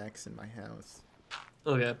 10 stacks in my house.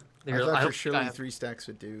 Okay. I thought for don't sure think I have- 3 stacks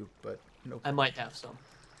would do, but nope. I might have some.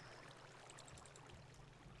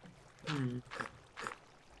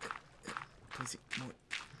 Please, more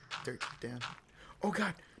dirt down. Oh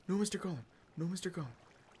god! No, Mr. Golem. No, Mr. Golem.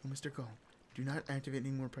 No, Mr. Golem. Do not activate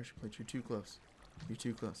any more pressure plates. You're too close. You're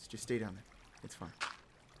too close. Just stay down there. It's fine.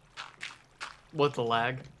 What, the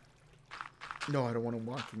lag? No, I don't want to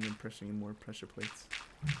walking and pressing in more pressure plates.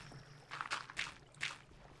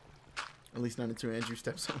 At least not until Andrew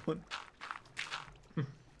steps on one.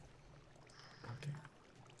 Okay.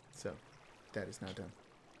 So, that is now done.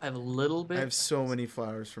 I have a little bit. I have so many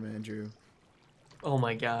flowers from Andrew. Oh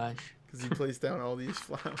my gosh. Because he placed down all these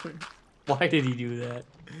flowers. Why did he do that?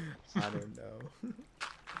 I don't know.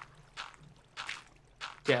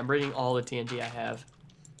 Yeah, I'm bringing all the TNT I have.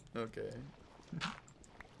 Okay.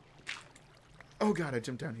 Oh god, I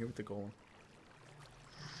jumped down here with the golem.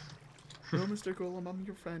 No, Mr. Golem, I'm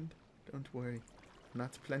your friend. Don't worry. I'm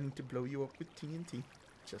not planning to blow you up with TNT.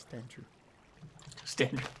 Just Andrew.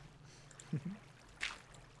 Standard.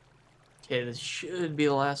 Okay, this should be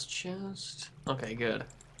the last chest. Okay, good.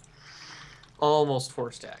 Almost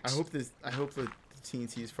 4 stacks. I hope the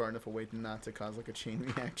TNT is far enough away not to cause like a chain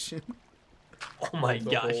reaction. Oh my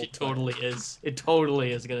gosh, it totally is. It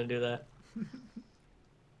totally is gonna do that.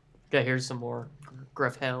 Okay, here's some more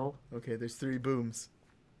gravel. Okay, there's 3 booms.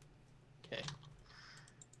 Okay.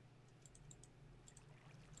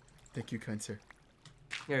 Thank you, kind sir.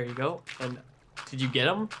 There you go. And did you get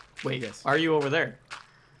them? Wait, Yes. are you over there?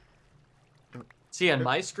 Oh. See, on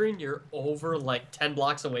my screen, you're over like 10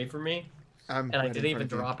 blocks away from me. And I didn't even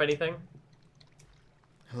drop anything.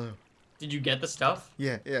 Hello. Did you get the stuff?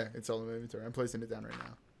 Yeah, it's all in my inventory. I'm placing it down right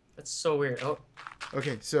now. That's so weird. Oh,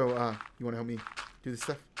 Okay, so you want to help me do this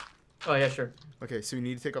stuff? oh yeah, sure. Okay, so you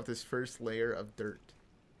need to take off this first layer of dirt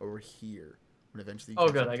over here, and eventually. Oh,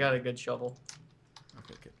 good. I got a good shovel.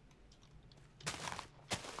 Okay, good.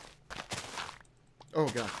 Oh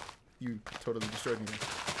god, you totally destroyed me there.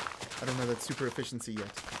 I don't know that super efficiency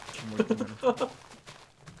yet. I'm working on it.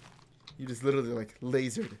 You just literally like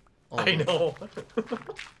lasered. All I of it. know.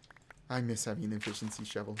 I miss having an efficiency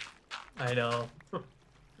shovel. I know.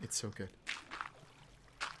 It's so good.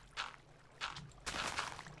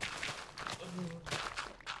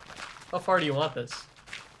 How far do you want this?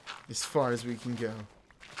 As far as we can go.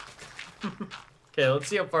 Okay, let's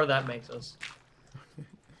see how far that makes us.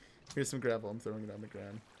 Here's some gravel. I'm throwing it on the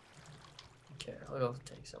ground. Okay, I'll go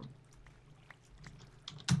take some.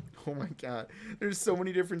 Oh my god. There's so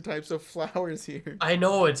many different types of flowers here. I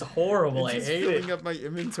know, it's horrible. It's I just hate filling it. up my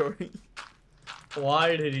inventory.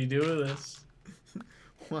 Why did he do this?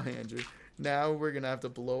 Why, Andrew? Now we're gonna have to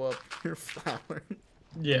blow up your flower.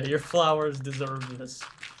 Yeah, your flowers deserve this.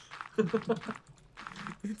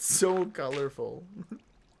 It's so colorful.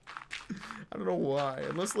 I don't know why.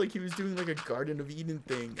 Unless like he was doing like a Garden of Eden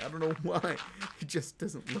thing. I don't know why. It just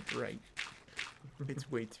doesn't look right.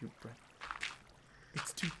 It's way too bright.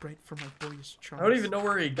 It's too bright for my boyish charms. I don't even know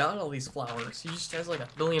where he got all these flowers. He just has like 1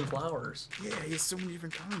 billion flowers. Yeah, he has so many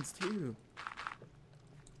different kinds too.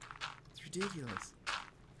 It's ridiculous.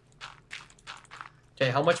 Okay,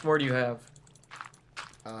 how much more do you have?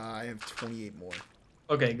 I have 28 more.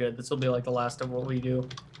 Okay, good. This will be like the last of what we do.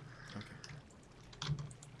 Okay.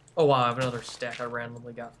 Oh wow, I have another stack I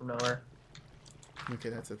randomly got from nowhere. Okay,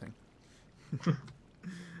 that's the thing.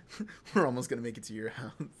 We're almost gonna make it to your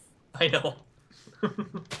house. I know.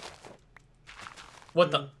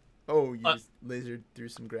 What the? Oh, you just lasered through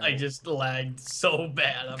some gravel. I just lagged so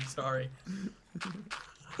bad. I'm sorry.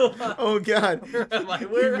 Oh god. Where am I?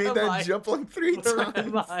 Where you made am that I? jump like 3 Where times.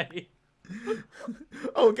 am I?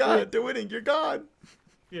 Oh god, they're winning. You're gone.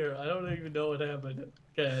 Here, I don't even know what happened.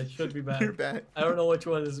 Okay, I should be back. You're back. I don't know which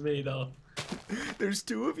one is me though. There's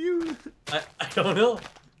 2 of you. I don't know.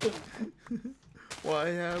 Why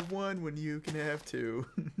have 1 when you can have 2?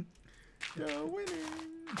 You're winning.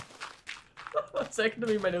 Is that gonna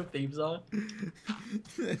be my new theme song?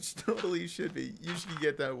 That totally should be. You should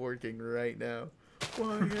get that working right now.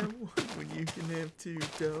 Why have 1 when you can have 2?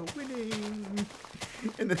 You're winning.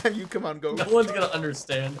 And then have you come out and go. No one's gonna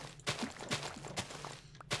understand.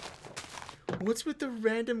 What's with the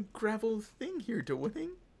random gravel thing here,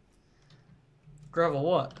 winning? Gravel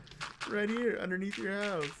what? Right here, underneath your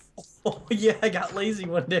house. Oh yeah, I got lazy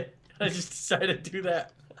one day. I just decided to do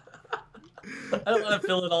that. I don't want to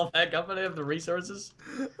fill it all back up. I don't have the resources.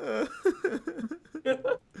 So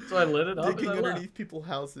I lit it up. Digging and I underneath people's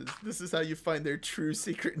houses. This is how you find their true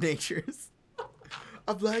secret natures.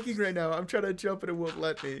 I'm lagging right now. I'm trying to jump and it won't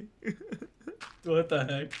let me. What the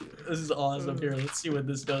heck? This is awesome. Here, let's see what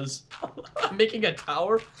this does. I'm making a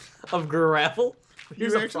tower of gravel.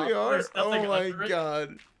 Here's You a actually problem. are? There's nothing Oh my under it.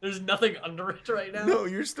 god. There's nothing under it right now. No,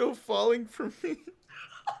 you're still falling for me.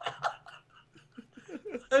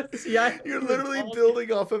 See, You're literally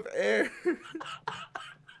building off of air.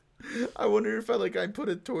 I wonder if I put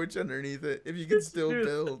a torch underneath it, if you can still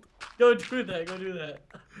build. Go do that. Go do that.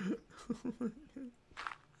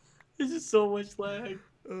 There's just so much lag.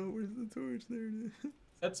 Oh, where's the torch? There it is.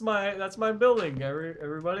 That's my building.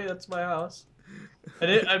 Everybody, that's my house. I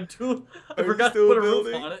Are you forgot to still put a roof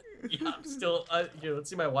building? on it. Yeah, I'm still. Here, let's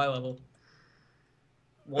see my Y level.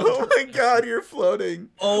 Oh my God, you're floating.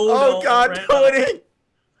 Oh Oh no! I God, ran out. Tony.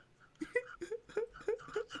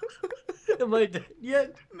 Am I dead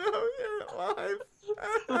yet? No, you're alive.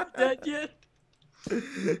 Am I dead yet?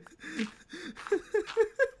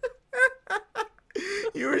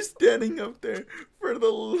 You were standing up there for the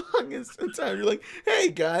longest time. You're like,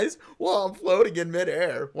 hey guys, while I'm floating in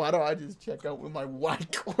midair, why don't I just check out with my Y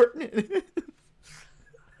coordinate?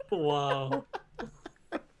 Wow,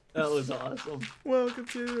 that was awesome. Welcome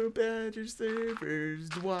to Badger Servers.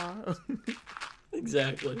 Wow.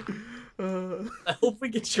 Exactly. Uh, I hope we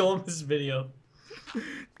can show him this video.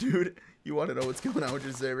 Dude, you want to know what's going on with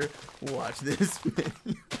your server? Watch this video.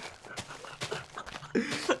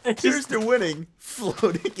 Here's to winning,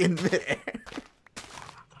 floating in midair.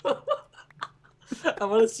 I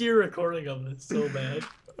want to see a recording of this so bad.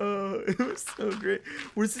 Oh, it was so great.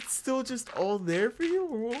 Was it still just all there for you,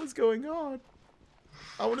 or what was going on?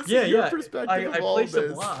 I want to see your perspective of all placed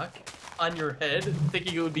this. a block on your head,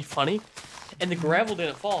 thinking it would be funny, and the gravel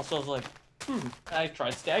didn't fall. So I was like, I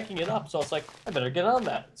tried stacking it up. So I was like, I better get on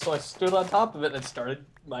that. So I stood on top of it and started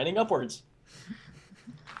mining upwards.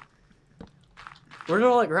 Where'd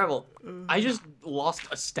all that gravel? I just lost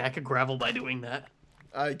a stack of gravel by doing that.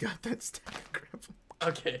 I got that stack of gravel.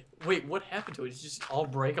 Okay, wait, what happened to it? Did it just all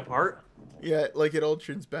break apart? Yeah, like it all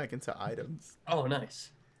turns back into items. Oh,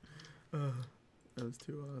 nice. That was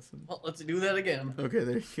too awesome. Well, let's do that again. Okay,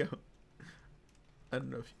 there you go. I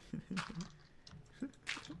don't know if you...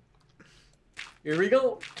 Here we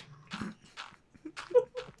go.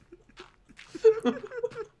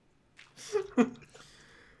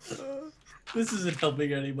 This isn't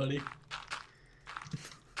helping anybody.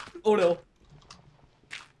 Oh no.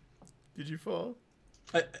 Did you fall?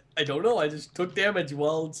 I don't know. I just took damage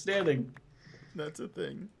while standing That's a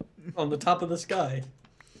thing. on the top of the sky.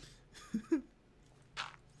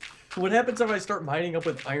 What happens if I start mining up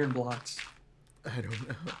with iron blocks? I don't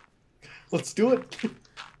know. Let's do it.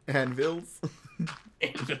 Anvils?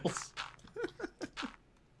 Anvils.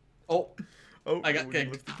 Oh, Oh, I got we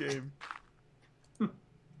kicked. left the game.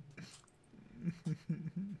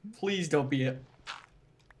 please don't be it.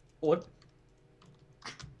 What?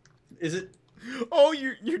 Is it? Oh,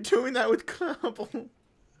 you're doing that with cobble.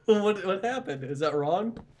 What happened? Is that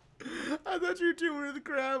wrong? I thought you were doing it with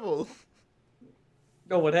gravel.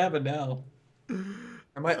 No, what happened now?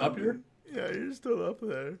 Am I up here? Yeah, you're still up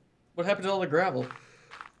there. What happened to all the gravel?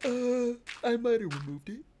 I might have removed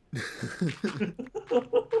it.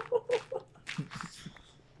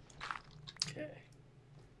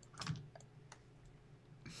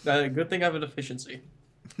 Okay. Good thing I have an efficiency.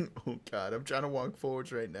 Oh God, I'm trying to walk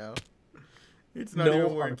forwards right now. It's not No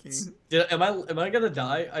even working. hearts. Am I gonna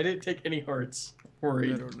die? I didn't take any hearts.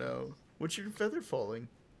 Worried. I don't know. What's your feather falling?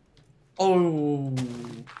 Oh,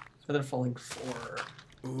 feather falling 4.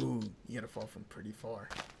 Ooh, you gotta fall from pretty far.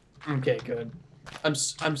 Okay, good. I'm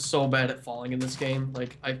so bad at falling in this game.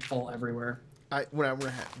 Like I fall everywhere. Whenever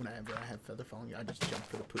I have feather falling, I just jump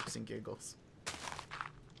for the poops and giggles.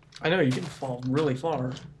 I know you can fall really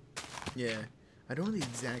far. Yeah. I don't know the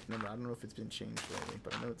exact number. I don't know if it's been changed lately,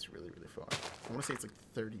 but I know it's really, really far. I want to say it's like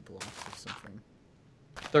 30 blocks or something.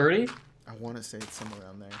 30? I want to say it's somewhere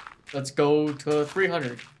around there. Let's go to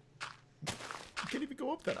 300. You can't even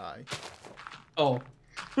go up that high. Oh.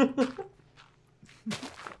 Okay,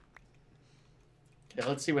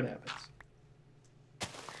 let's see what happens.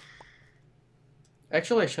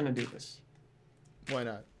 Actually, I shouldn't do this. Why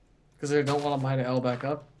not? Because I don't want to mine an L back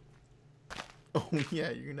up. Oh, yeah,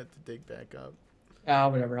 you're going to have to dig back up. Ah,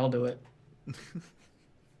 whatever, I'll do it.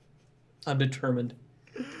 I'm determined.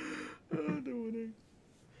 Oh, no wonder.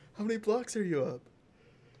 How many blocks are you up?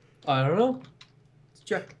 I don't know. Let's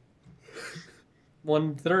check.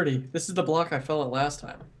 130. This is the block I fell at last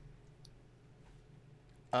time.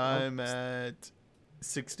 I'm at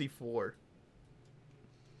 64.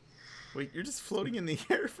 Wait, you're just floating in the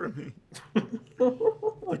air from me.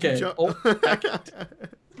 Okay. Jump? Oh, back it.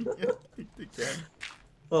 Yeah, again.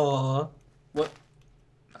 Aw. What?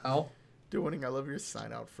 Ow. Doing, I love your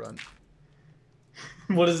sign out front.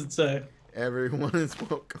 What does it say? Everyone is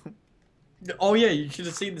welcome. Oh yeah, you should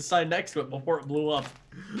have seen the sign next to it before it blew up.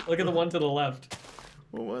 Look at the one to the left.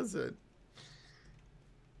 What was it?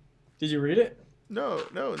 Did you read it? No,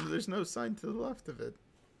 there's no sign to the left of it.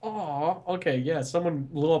 Aw, okay, yeah, someone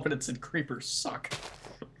blew up and it said creepers suck.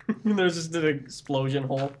 There's just an explosion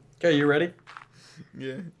hole. Okay, you ready?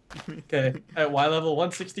 Yeah. Okay, at Y level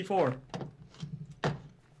 164.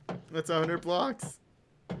 That's 100 blocks.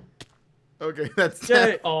 Okay, that's Yay!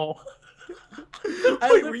 10. Oh. I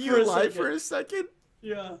Wait, lived were for you a alive second. for a second?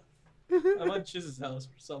 Yeah. I'm on Chiz's house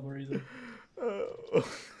for some reason. Oh.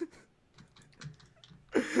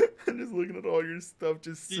 I'm just looking at all your stuff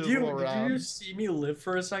just sizzle Did you around. see me live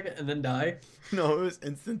for a second and then die? No, it was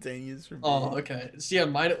instantaneous for me. Oh, okay. See,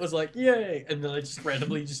 on mine it was like, yay! And then I just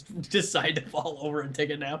randomly just decide to fall over and take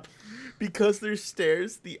a nap. Because there's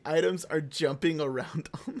stairs, the items are jumping around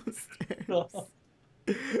on the stairs.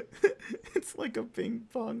 It's like a ping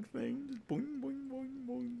pong thing. Just boing, boing, boing,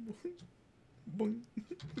 boing, boing. Boing,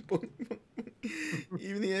 boing, boing.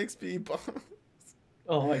 Even the XP bombs.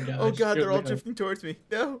 Oh my gosh. Oh god, they're all Here we go. drifting towards me.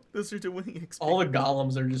 No, those are to winning XP. All the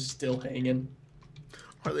golems are just still hanging.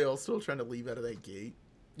 Are they all still trying to leave out of that gate?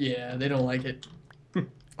 Yeah, they don't like it.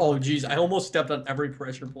 Oh geez, I almost stepped on every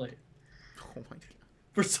pressure plate. Oh my god.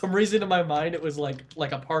 For some reason in my mind it was like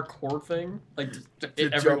a parkour thing. Like just to To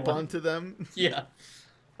hit jump everyone. onto them? Yeah.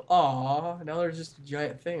 Aw, now there's just a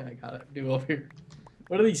giant thing I gotta do over here.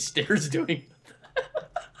 What are these stairs doing?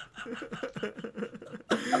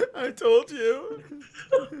 I told you.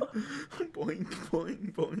 Boing,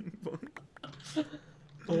 boing, boing, boing.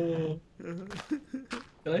 Oh.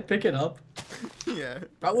 Can I pick it up? Yeah.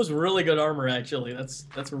 That was really good armor, actually. That's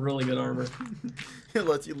really good armor. It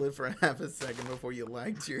lets you live for half a second before you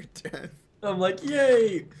lag to your death. I'm like,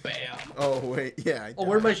 yay! Bam! Oh, wait. Yeah, I Oh,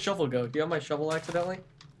 where'd my died. shovel go? Do you have my shovel accidentally?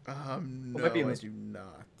 No, might be in I this- do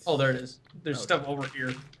not. Oh, there it is. There's Okay. stuff over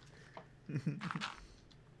here.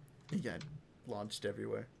 You got launched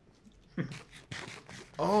everywhere.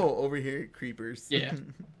 Oh, over here, creepers. Yeah.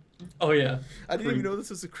 Oh, yeah. I didn't even know this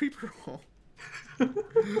was a creeper hole.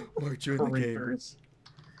 Mark, you're in the game. Creepers.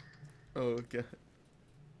 Oh, God.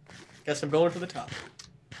 Guess I'm going for the top.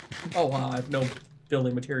 Oh, wow. I have no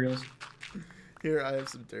building materials. Here, I have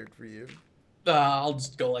some dirt for you. I'll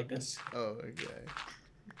just go like this. Oh, okay.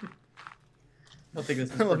 I don't think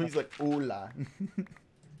this is I love perfect. he's like, hola.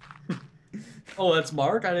 Oh, that's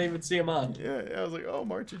Mark? I didn't even see him on. Yeah, I was like, oh,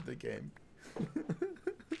 March in the game.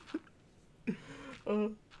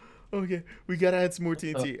 Oh, okay, we gotta add some more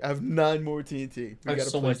TNT. I have 9 more TNT. We I have gotta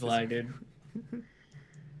so place much this- lag, dude.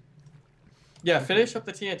 Yeah, finish up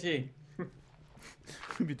the TNT.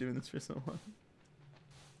 We've been doing this for so long.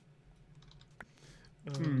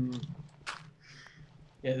 Hmm.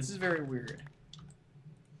 Yeah, this is very weird.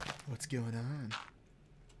 What's going on?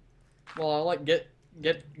 Well, I'll like get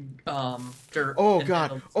dirt. Oh and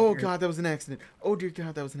god! then Oh here. god! That was an accident! Oh dear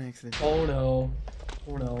god! That was an accident! Oh no!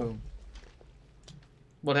 Oh no! Boom!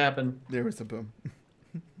 What happened? There was a boom.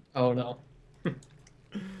 Oh no!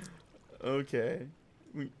 Okay,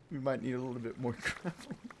 we might need a little bit more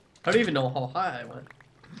gravel. I don't even know how high I went.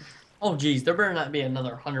 Oh geez, there better not be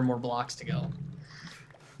another 100 more blocks to go.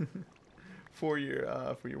 for your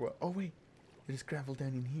what? Oh wait, there's gravel down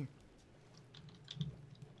in here.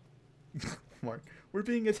 Mark, we're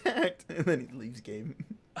being attacked, and then he leaves game.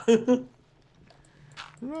 Run,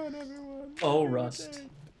 everyone! Oh, We're being Rust. attacked.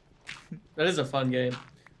 That is a fun game.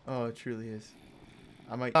 Oh, it truly is.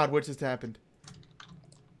 I might. God, what just happened?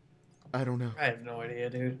 I don't know. I have no idea,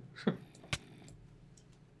 dude.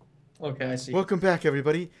 Okay, I see. Welcome back,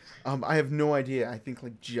 everybody. I have no idea. I think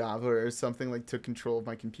like Java or something like took control of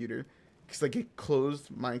my computer, because like it closed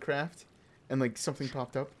Minecraft, and like something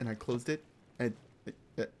popped up, and I closed it, and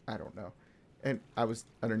I don't know, and I was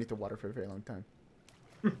underneath the water for a very long time.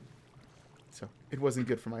 So it wasn't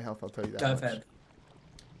good for my health. I'll tell you that. I've much. had.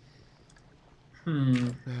 Hmm.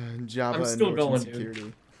 Java I'm and still Norton going, dude.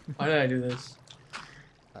 security. Why did I do this?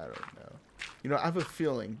 I don't know. You know, I have a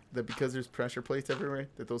feeling that because there's pressure plates everywhere,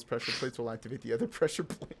 that those pressure plates will activate the other pressure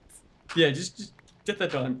plates. Yeah, just get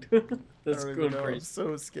that done. That's I don't going even know. I'm crazy.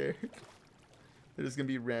 so scared. There's gonna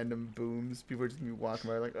be random booms. People are just gonna be walking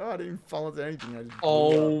by like, oh, I didn't even fall into anything. I just blew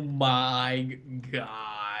Oh up." my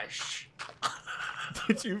gosh.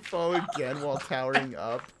 Did you fall again while towering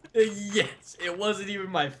up? Yes, it wasn't even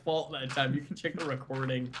my fault that time. You can check the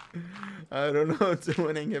recording. I don't know what's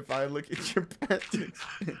winning if I look at your past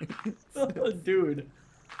experience. Oh, dude,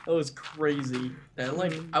 that was crazy. And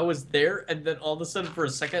like, I was there, and then all of a sudden, for a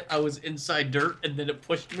second, I was inside dirt, and then it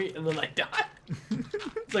pushed me, and then I died.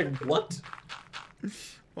 It's like, what?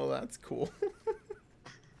 Well, that's cool.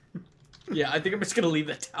 Yeah, I think I'm just gonna leave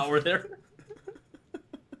that tower there.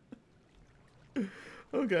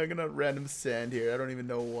 Okay, I'm gonna have random sand here. I don't even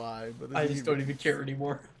know why, but I just don't even care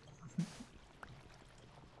anymore.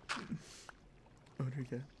 Oh,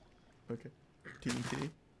 okay. Okay. TNT.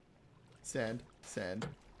 Sand. Sand.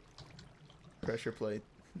 Pressure plate.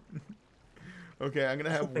 Okay, I'm gonna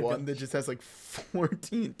have Oh my one that just has like 4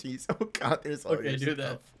 TNTs. Oh god, there's all Okay, your do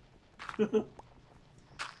stuff. that.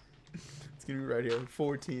 It's gonna be right here.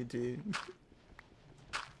 4 TNT.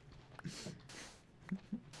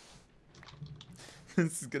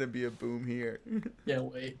 This is gonna be a boom here. Yeah,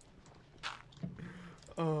 wait.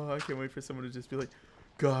 Oh, I can't wait for someone to just be like,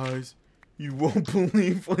 guys, you won't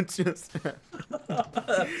believe what just happened.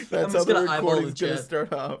 That's how the recording's gonna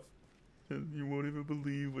start off. You won't even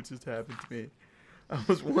believe what just happened to me. I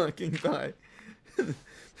was walking by.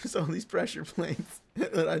 There's all these pressure plates,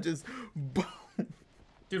 and I just boom.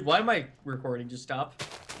 Dude, why my recording just stop?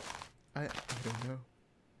 I don't know.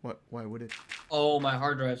 What? Why would it? Oh, my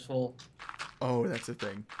hard drive's full. Oh, that's a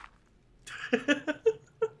thing.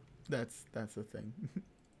 That's a thing.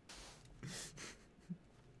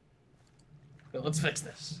 Let's fix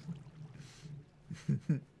this.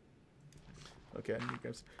 Okay, I need to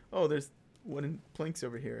grab some. Oh, there's wooden planks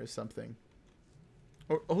over here or something.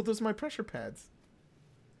 Oh, those are my pressure pads.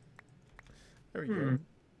 There we go.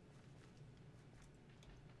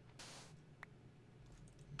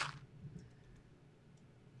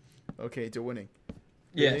 Okay, to winning.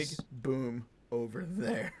 Yes. Big boom over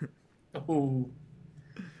there. Oh.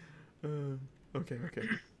 Okay.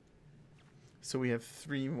 So we have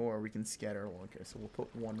 3 more we can scatter along here. So we'll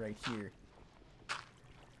put one right here.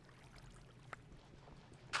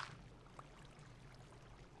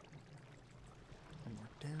 One more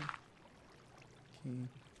down. Okay.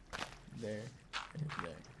 There. And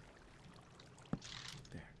there.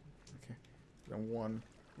 There. Okay. Then one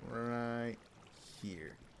right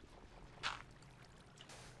here.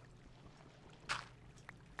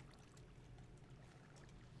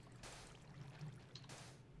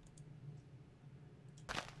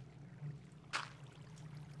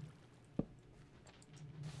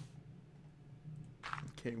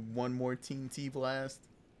 Okay, one more TNT blast.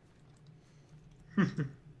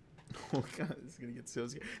 Oh god, this is gonna get so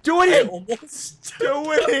scary. Do it! Almost. Do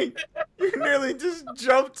it! You nearly just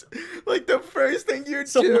jumped. Like the first thing you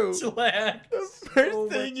So do. much lag. The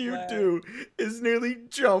first thing you do is nearly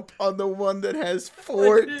jump on the one that has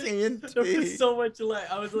 4 TNT. There was so much lag.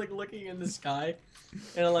 I was like looking in the sky,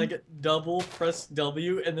 and I like double press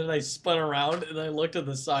W, and then I spun around, and I looked to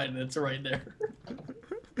the side, and it's right there.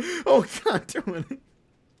 Oh god, do it!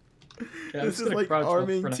 Yeah, This is like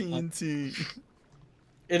arming TNT.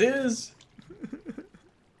 It is.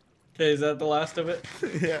 Okay, is that the last of it?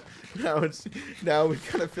 Yeah. Now we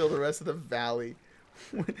gotta fill the rest of the valley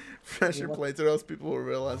with pressure plates, or else people will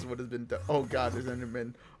realize what has been done. Oh god, there's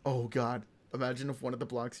Enderman. Oh god. Imagine if one of the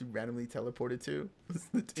blocks you randomly teleported to was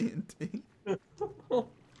the TNT.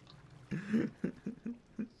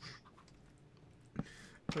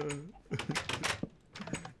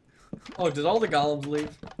 Oh, did all the golems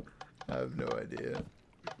leave? I have no idea.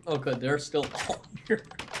 Oh, good. They're still all here.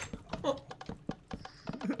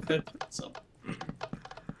 So,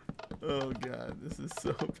 Oh god, this is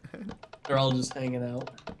so bad. they're all just hanging out.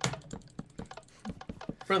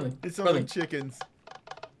 Friendly. It's Friendly. like chickens.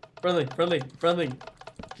 Friendly.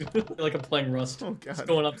 Like I'm playing Rust. Oh god. Just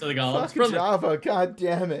going up to the golems. Fuck Friendly. Java, god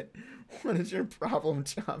damn it. What is your problem,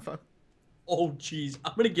 Java? Oh, jeez.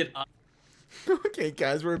 I'm gonna get up. Okay,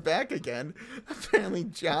 guys, we're back again. Apparently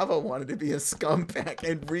Java wanted to be a scumbag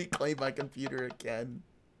and reclaim my computer again.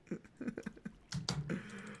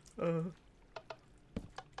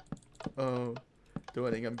 Oh,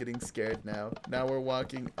 Dwayne, I'm getting scared now. Now we're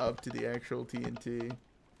walking up to the actual TNT.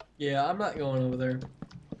 Yeah, I'm not going over there.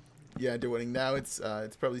 Yeah, Dwayne, now it's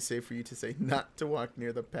probably safe for you to say not to walk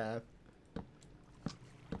near the path.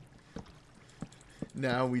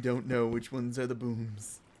 Now we don't know which ones are the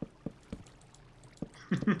booms.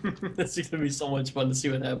 This is gonna be so much fun to see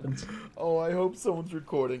what happens. Oh, I hope someone's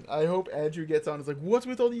recording. I hope Andrew gets on. It's like, what's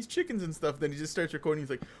with all these chickens and stuff? Then he just starts recording. He's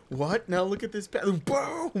like, what? Now look at this path.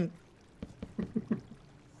 Boom!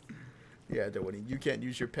 Yeah, don't worry. You can't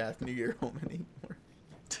use your path near your home anymore.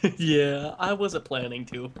 Yeah, I wasn't planning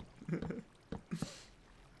to. Okay.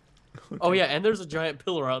 Oh yeah, and there's a giant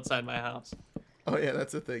pillar outside my house. Oh yeah,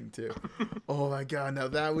 that's a thing too. Oh my god, now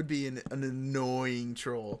that would be an annoying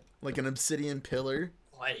troll. Like an obsidian pillar.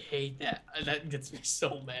 Oh, I hate that. That gets me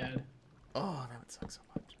so mad. Oh, that would suck so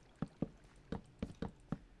much.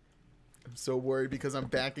 I'm so worried because I'm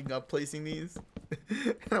backing up placing these.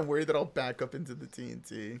 And I'm worried that I'll back up into the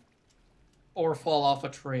TNT. Or fall off a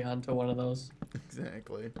tree onto one of those.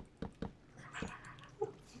 Exactly.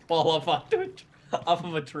 Fall off off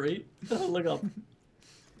of a tree? Look up.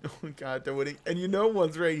 Oh god, don't worry. And you know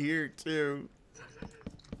one's right here too.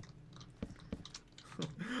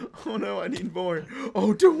 Oh no, I need more.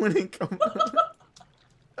 Oh, Dwayne, come on.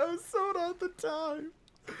 I was so out the time.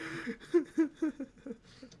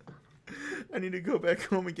 I need to go back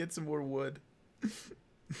home and get some more wood.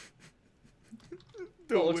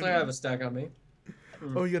 Oh, looks like I have a stack on me.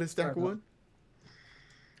 Oh, you got a stack of what?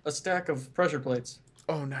 A stack of pressure plates.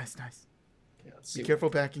 Oh, nice, nice. Okay, let's Be see. careful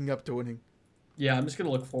backing up to winning. Yeah, I'm just gonna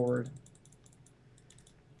look forward.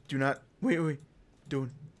 Do not... Wait.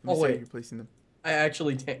 Doing. Oh, wait. You're placing them. I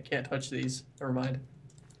actually can't touch these. Never mind.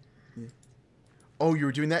 Yeah. Oh, you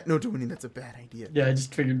were doing that? No, Winning, that's a bad idea. Yeah, I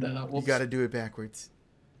just figured that out. Whoops. You gotta do it backwards.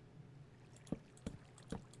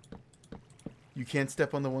 You can't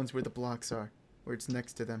step on the ones where the blocks are. Where it's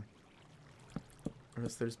next to them. Or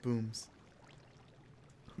else there's booms.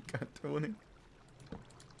 God, Winning.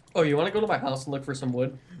 Oh, you want to go to my house and look for some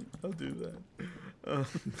wood? I'll do that. Oh,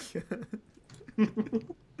 God.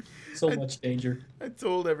 So much danger. I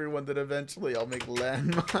told everyone that eventually I'll make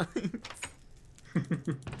landmines.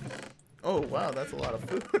 Oh, wow, that's a lot of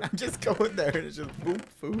food. I'm just going there and it's just boom,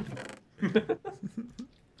 food. Look at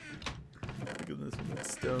this one,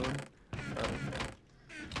 that's stone.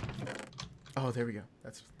 Oh, there we go.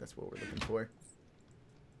 That's what we're looking for.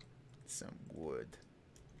 Some wood.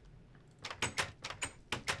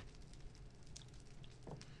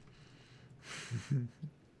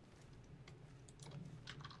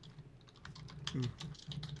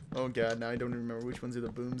 Oh god, now I don't even remember which ones are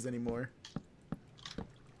the booms anymore.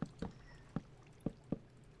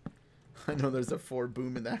 I know there's a 4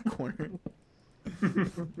 boom in that corner.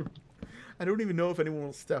 I don't even know if anyone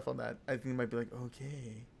will step on that. I think they might be like,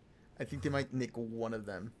 okay. I think they might nick one of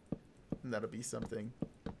them. And that'll be something.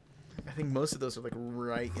 I think most of those are like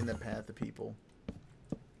right in the path of people.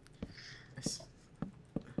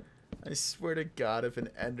 I swear to God, if an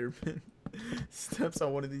Enderman steps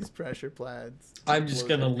on one of these pressure plaids, I'm just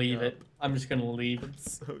gonna leave up. it. I'm just gonna leave. I'm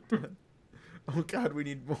so done. Oh God, we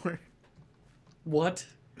need more. What?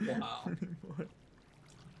 Wow. We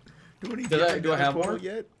need more. Do I have more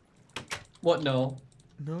yet? What? No.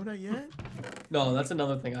 No, not yet. No, that's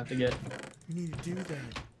another thing I have to get. You need to do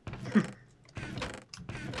that.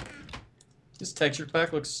 This texture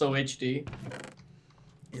pack looks so HD.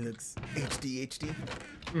 It looks HD.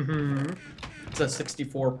 Mm-hmm. It's a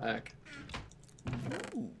 64 pack.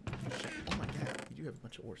 Ooh, shit. Oh my God, you do have a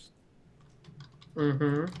bunch of ores.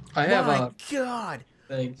 Mm-hmm. I have My God,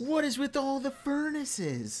 Thanks. what is with all the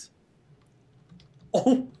furnaces?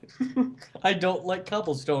 Oh, I don't like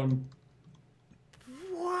cobblestone.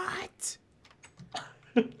 What?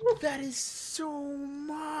 That is so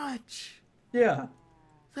much. Yeah.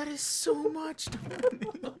 That is so much.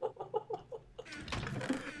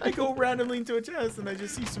 I go randomly into a chest and I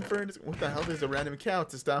just see some furnace. What the hell? There's a random cow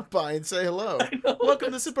to stop by and say hello.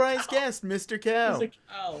 Welcome to surprise guest, Mr. Cow. There's a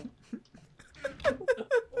cow.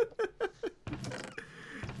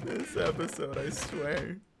 This episode, I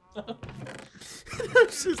swear.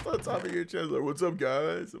 It's just on top of your chest. Like, what's up,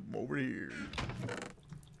 guys? I'm over here.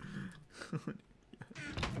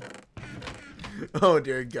 Oh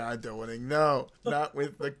dear God, Doing. No, not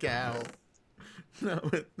with the cow.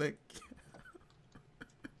 Not with the cow.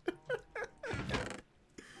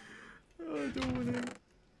 Oh, Doing.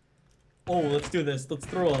 Oh, let's do this. Let's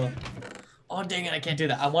throw a... Oh, dang it, I can't do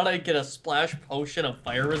that. I want to get a splash potion of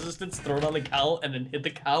fire resistance, throw it on the cow, and then hit the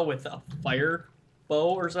cow with a fire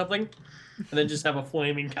bow or something, and then just have a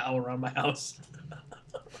flaming cow around my house.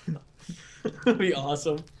 That'd be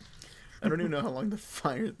awesome. I don't even know how long the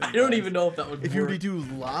fire thing I don't lasts. even know if that would work. If you were to do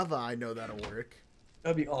lava, I know that'll work.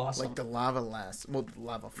 That'd be awesome. Like the lava lasts. Well, the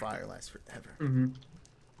lava fire lasts forever.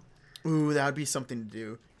 Mm-hmm. Ooh, that would be something to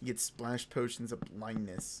do. You get splash potions of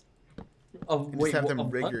blindness. Of, And wait, just have them of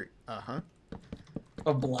what? rigor. Uh-huh.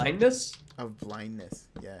 Of blindness? Of blindness,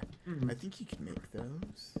 yeah. Mm-hmm. I think you can make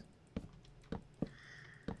those.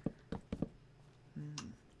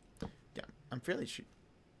 Yeah, I'm fairly sure.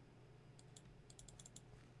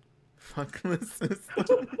 Fuckless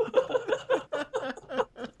system.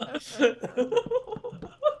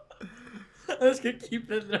 I'm just gonna keep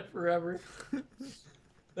that there forever.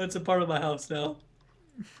 That's a part of my house now.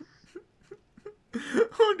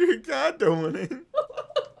 Oh dear God, Dominic.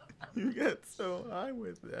 You got so high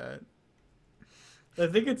with that. I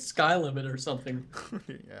think it's Sky Limit or something. Oh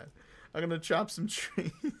dear God. I'm gonna chop some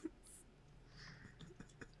trees.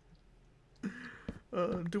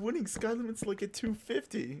 The winning Sky Limit's like at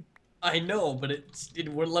 250. I know, but it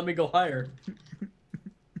wouldn't let me go higher.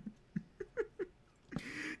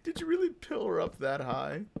 Did you really pillar up that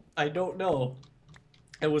high? I don't know.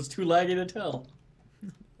 It was too laggy to tell.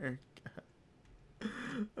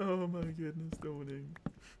 Oh my goodness, Dominic.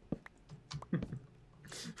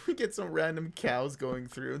 We get some random cows going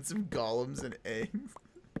through and some golems and eggs.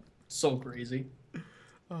 So crazy.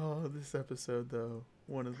 Oh, this episode though,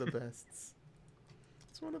 one of the bests.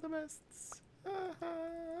 It's one of the bests.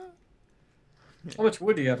 How much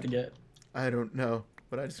wood do you have to get? I don't know.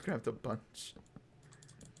 but I just grabbed a bunch.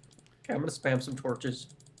 Okay, I'm gonna spam some torches.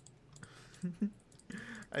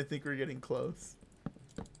 I think we're getting close.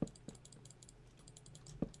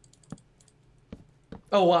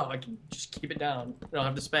 Oh wow, I can just keep it down. I don't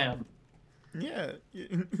have to spam. Yeah, you're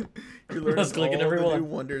learning all clicking the every new one.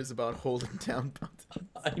 wonders about holding down buttons.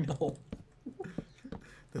 I know.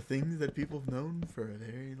 The things that people have known for a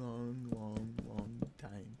very long, long, long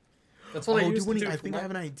time. That's what I used to do. I think I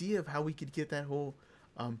have an idea of how we could get that whole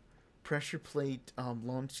pressure plate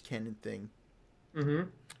launch cannon thing. Mm-hmm.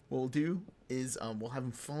 What we'll do is we'll have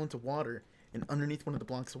them fall into water, and underneath one of the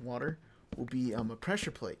blocks of water will be a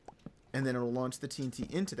pressure plate, and then it'll launch the TNT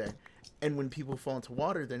into there. And when people fall into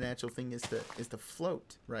water, their natural thing is to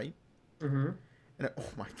float, right? Mm-hmm. And oh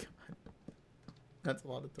my god, that's a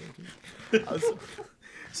lot of talking.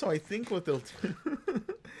 So I think what they'll do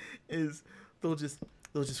is they'll just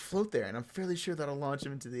float there, and I'm fairly sure that'll launch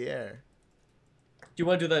them into the air. Do you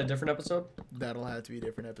want to do that in a different episode? That'll have to be a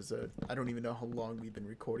different episode. I don't even know how long we've been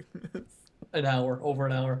recording this. An hour, over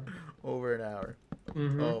an hour. Over an hour.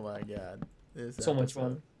 Mm-hmm. Oh my god. This so much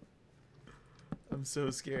fun. I'm so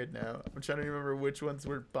scared now. I'm trying to remember which ones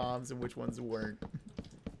were bombs and which ones weren't.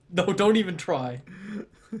 No, don't even try.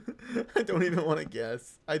 I don't even want to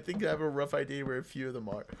guess. I think I have a rough idea where a few of them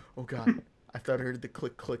are. Oh god. I thought I heard the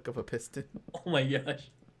click click of a piston. Oh my gosh.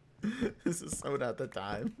 This is so not the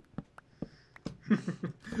time.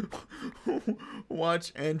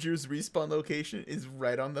 Watch, Andrew's respawn location is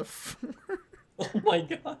right on the floor. Oh my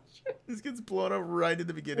gosh. This gets blown up right in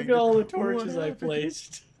the beginning. Look at all the torches I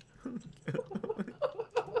placed.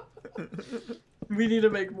 We need to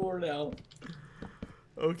make more now.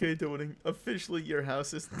 Okay, Doning. Officially, your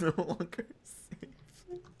house is no longer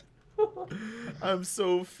safe. I'm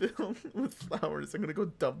so filled with flowers. I'm gonna go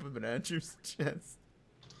dump them in Andrew's chest.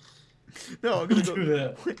 No, I'm gonna go. Do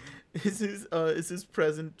that. Wait, is his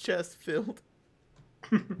present chest filled?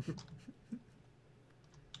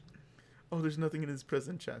 Oh, there's nothing in his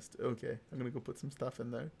present chest. Okay, I'm gonna go put some stuff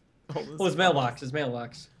in there. Oh, his mailbox. His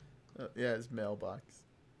mailbox. Yeah, his mailbox.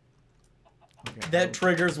 Okay, That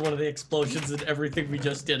triggers one of the explosions, and everything we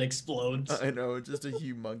just did explodes. I know, just a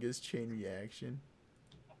humongous chain reaction.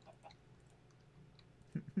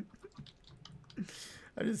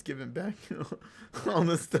 I just give him back all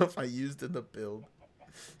the stuff I used in the build.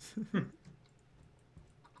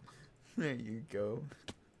 There you go.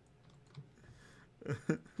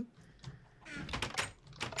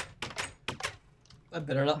 I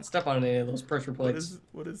better not step on any of those pressure plates.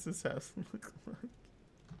 What does this house look like?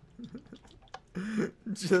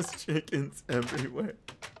 Just chickens everywhere.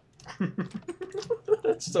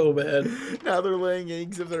 That's so bad. Now they're laying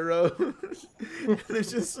eggs of their own.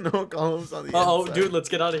 There's just snow golems on the Uh-oh, inside. dude, let's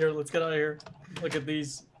get out of here. Let's get out of here. Look at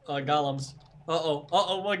these golems. Uh-oh.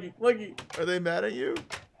 Uh-oh, Muggy. Muggy. Are they mad at you?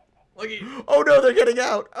 Muggy. Oh no, they're getting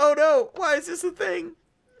out. Oh no, why is this a thing?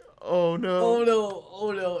 Oh no. Oh no.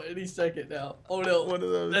 Oh no. Any second now. Oh no. One of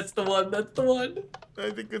those. That's the one. That's the one.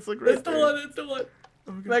 I think it's like right That's the there. one. That's the one.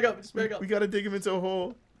 Oh, God. Back up. Just back up. We gotta dig him into a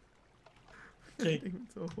hole. Okay. Dig him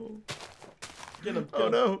into a hole. Get him. Oh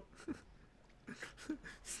no.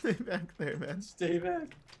 Stay back there, man. Stay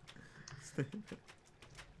back. Stay back.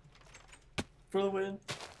 For the win.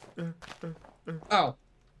 Uh, Ow.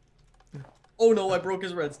 Oh no, I broke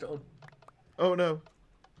his redstone. Oh no.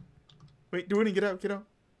 Wait, do it. Get out. Get out.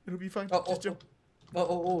 It'll be fine. Just jump.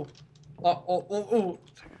 Oh. Oh.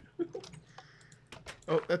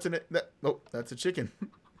 Oh, that's an. Oh, that's a chicken.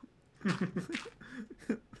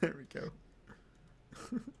 There we go.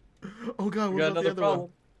 Oh God, We what got about the another other problem. one?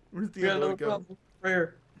 Where's the We got other one another go? problem. Right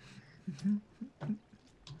here.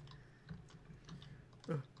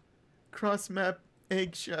 Cross map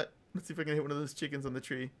egg shot. Let's see if I can hit one of those chickens on the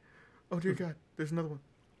tree. Oh dear God, there's another one.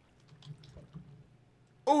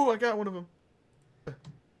 Oh, I got one of them.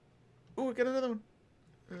 Oh, I got another one.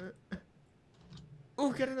 Oh,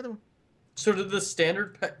 got another one. So did the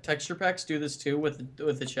standard texture packs do this too with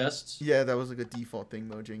the chests? Yeah, that was like a default thing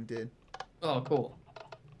Mojang did. Oh, cool.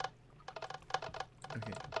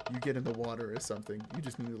 Okay, you get in the water or something. You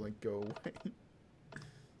just need to like go away.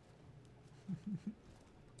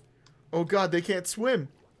 Oh God, they can't swim.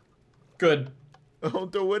 Good. Oh,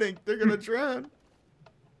 they're winning. They're gonna drown.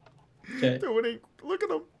 Okay. They're winning. Look at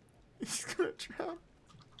him. He's gonna drown.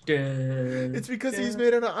 It's It's because he's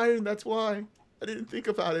made out of iron. That's why. I didn't think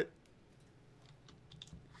about it.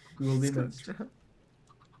 We will be He's gonna missed. drown.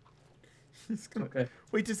 He's gonna... Okay.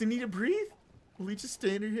 Wait, does he need to breathe? Will he just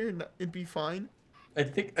stand in here and be fine? I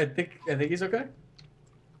think he's okay.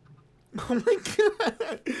 Oh my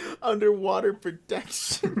God! Underwater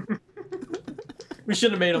protection. We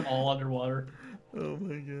should have made them all underwater. Oh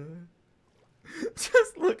my God.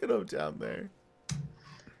 Just look at him down there.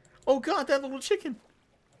 Oh God, that little chicken.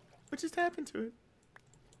 What just happened to it?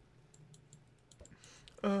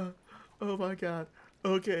 Oh my God.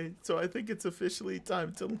 Okay, so I think it's officially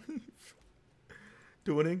time to leave.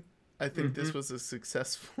 Doing? I think this was a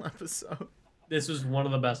successful episode. This was one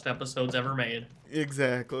of the best episodes ever made.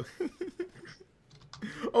 Exactly.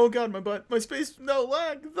 Oh God, my butt, my space, no,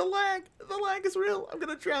 lag, the lag is real. I'm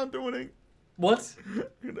gonna drown doing. What?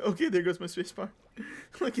 Okay, there goes my space bar.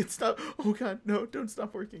 Like it stopped. Oh God, no, don't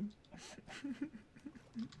stop working.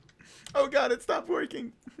 Oh God, it stopped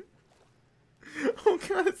working. Oh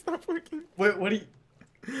God, it stopped working. Wait, what do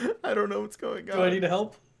you... I don't know what's going on. Do I need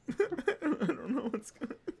help? I don't know what's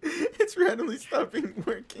going on. It's randomly stopping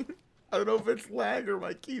working. I don't know if it's lag or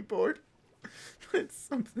my keyboard. But it's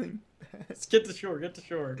something bad. Let's get to shore, get to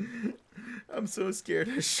shore. I'm so scared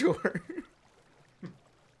of shore.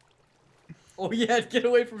 Oh yeah, get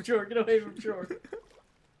away from shore, get away from shore.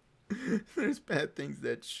 There's bad things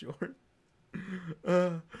that shore.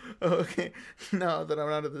 Okay, now that I'm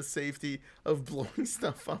out of the safety of blowing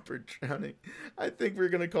stuff up or drowning, I think we're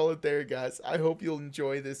gonna call it there, guys. I hope you'll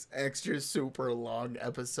enjoy this extra super long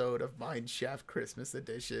episode of MineShaft Christmas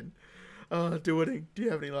Edition. Do you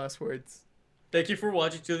have any last words? Thank you for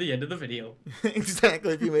watching to the end of the video.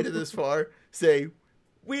 Exactly. If you made it this far, say,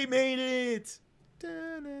 "We made it!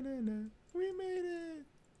 Da-na-na-na. We made it!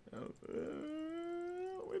 Oh,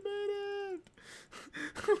 we made it!"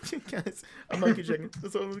 Okay, guys. I'm MonkeyDragon.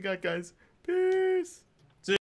 That's all we got, guys. Peace!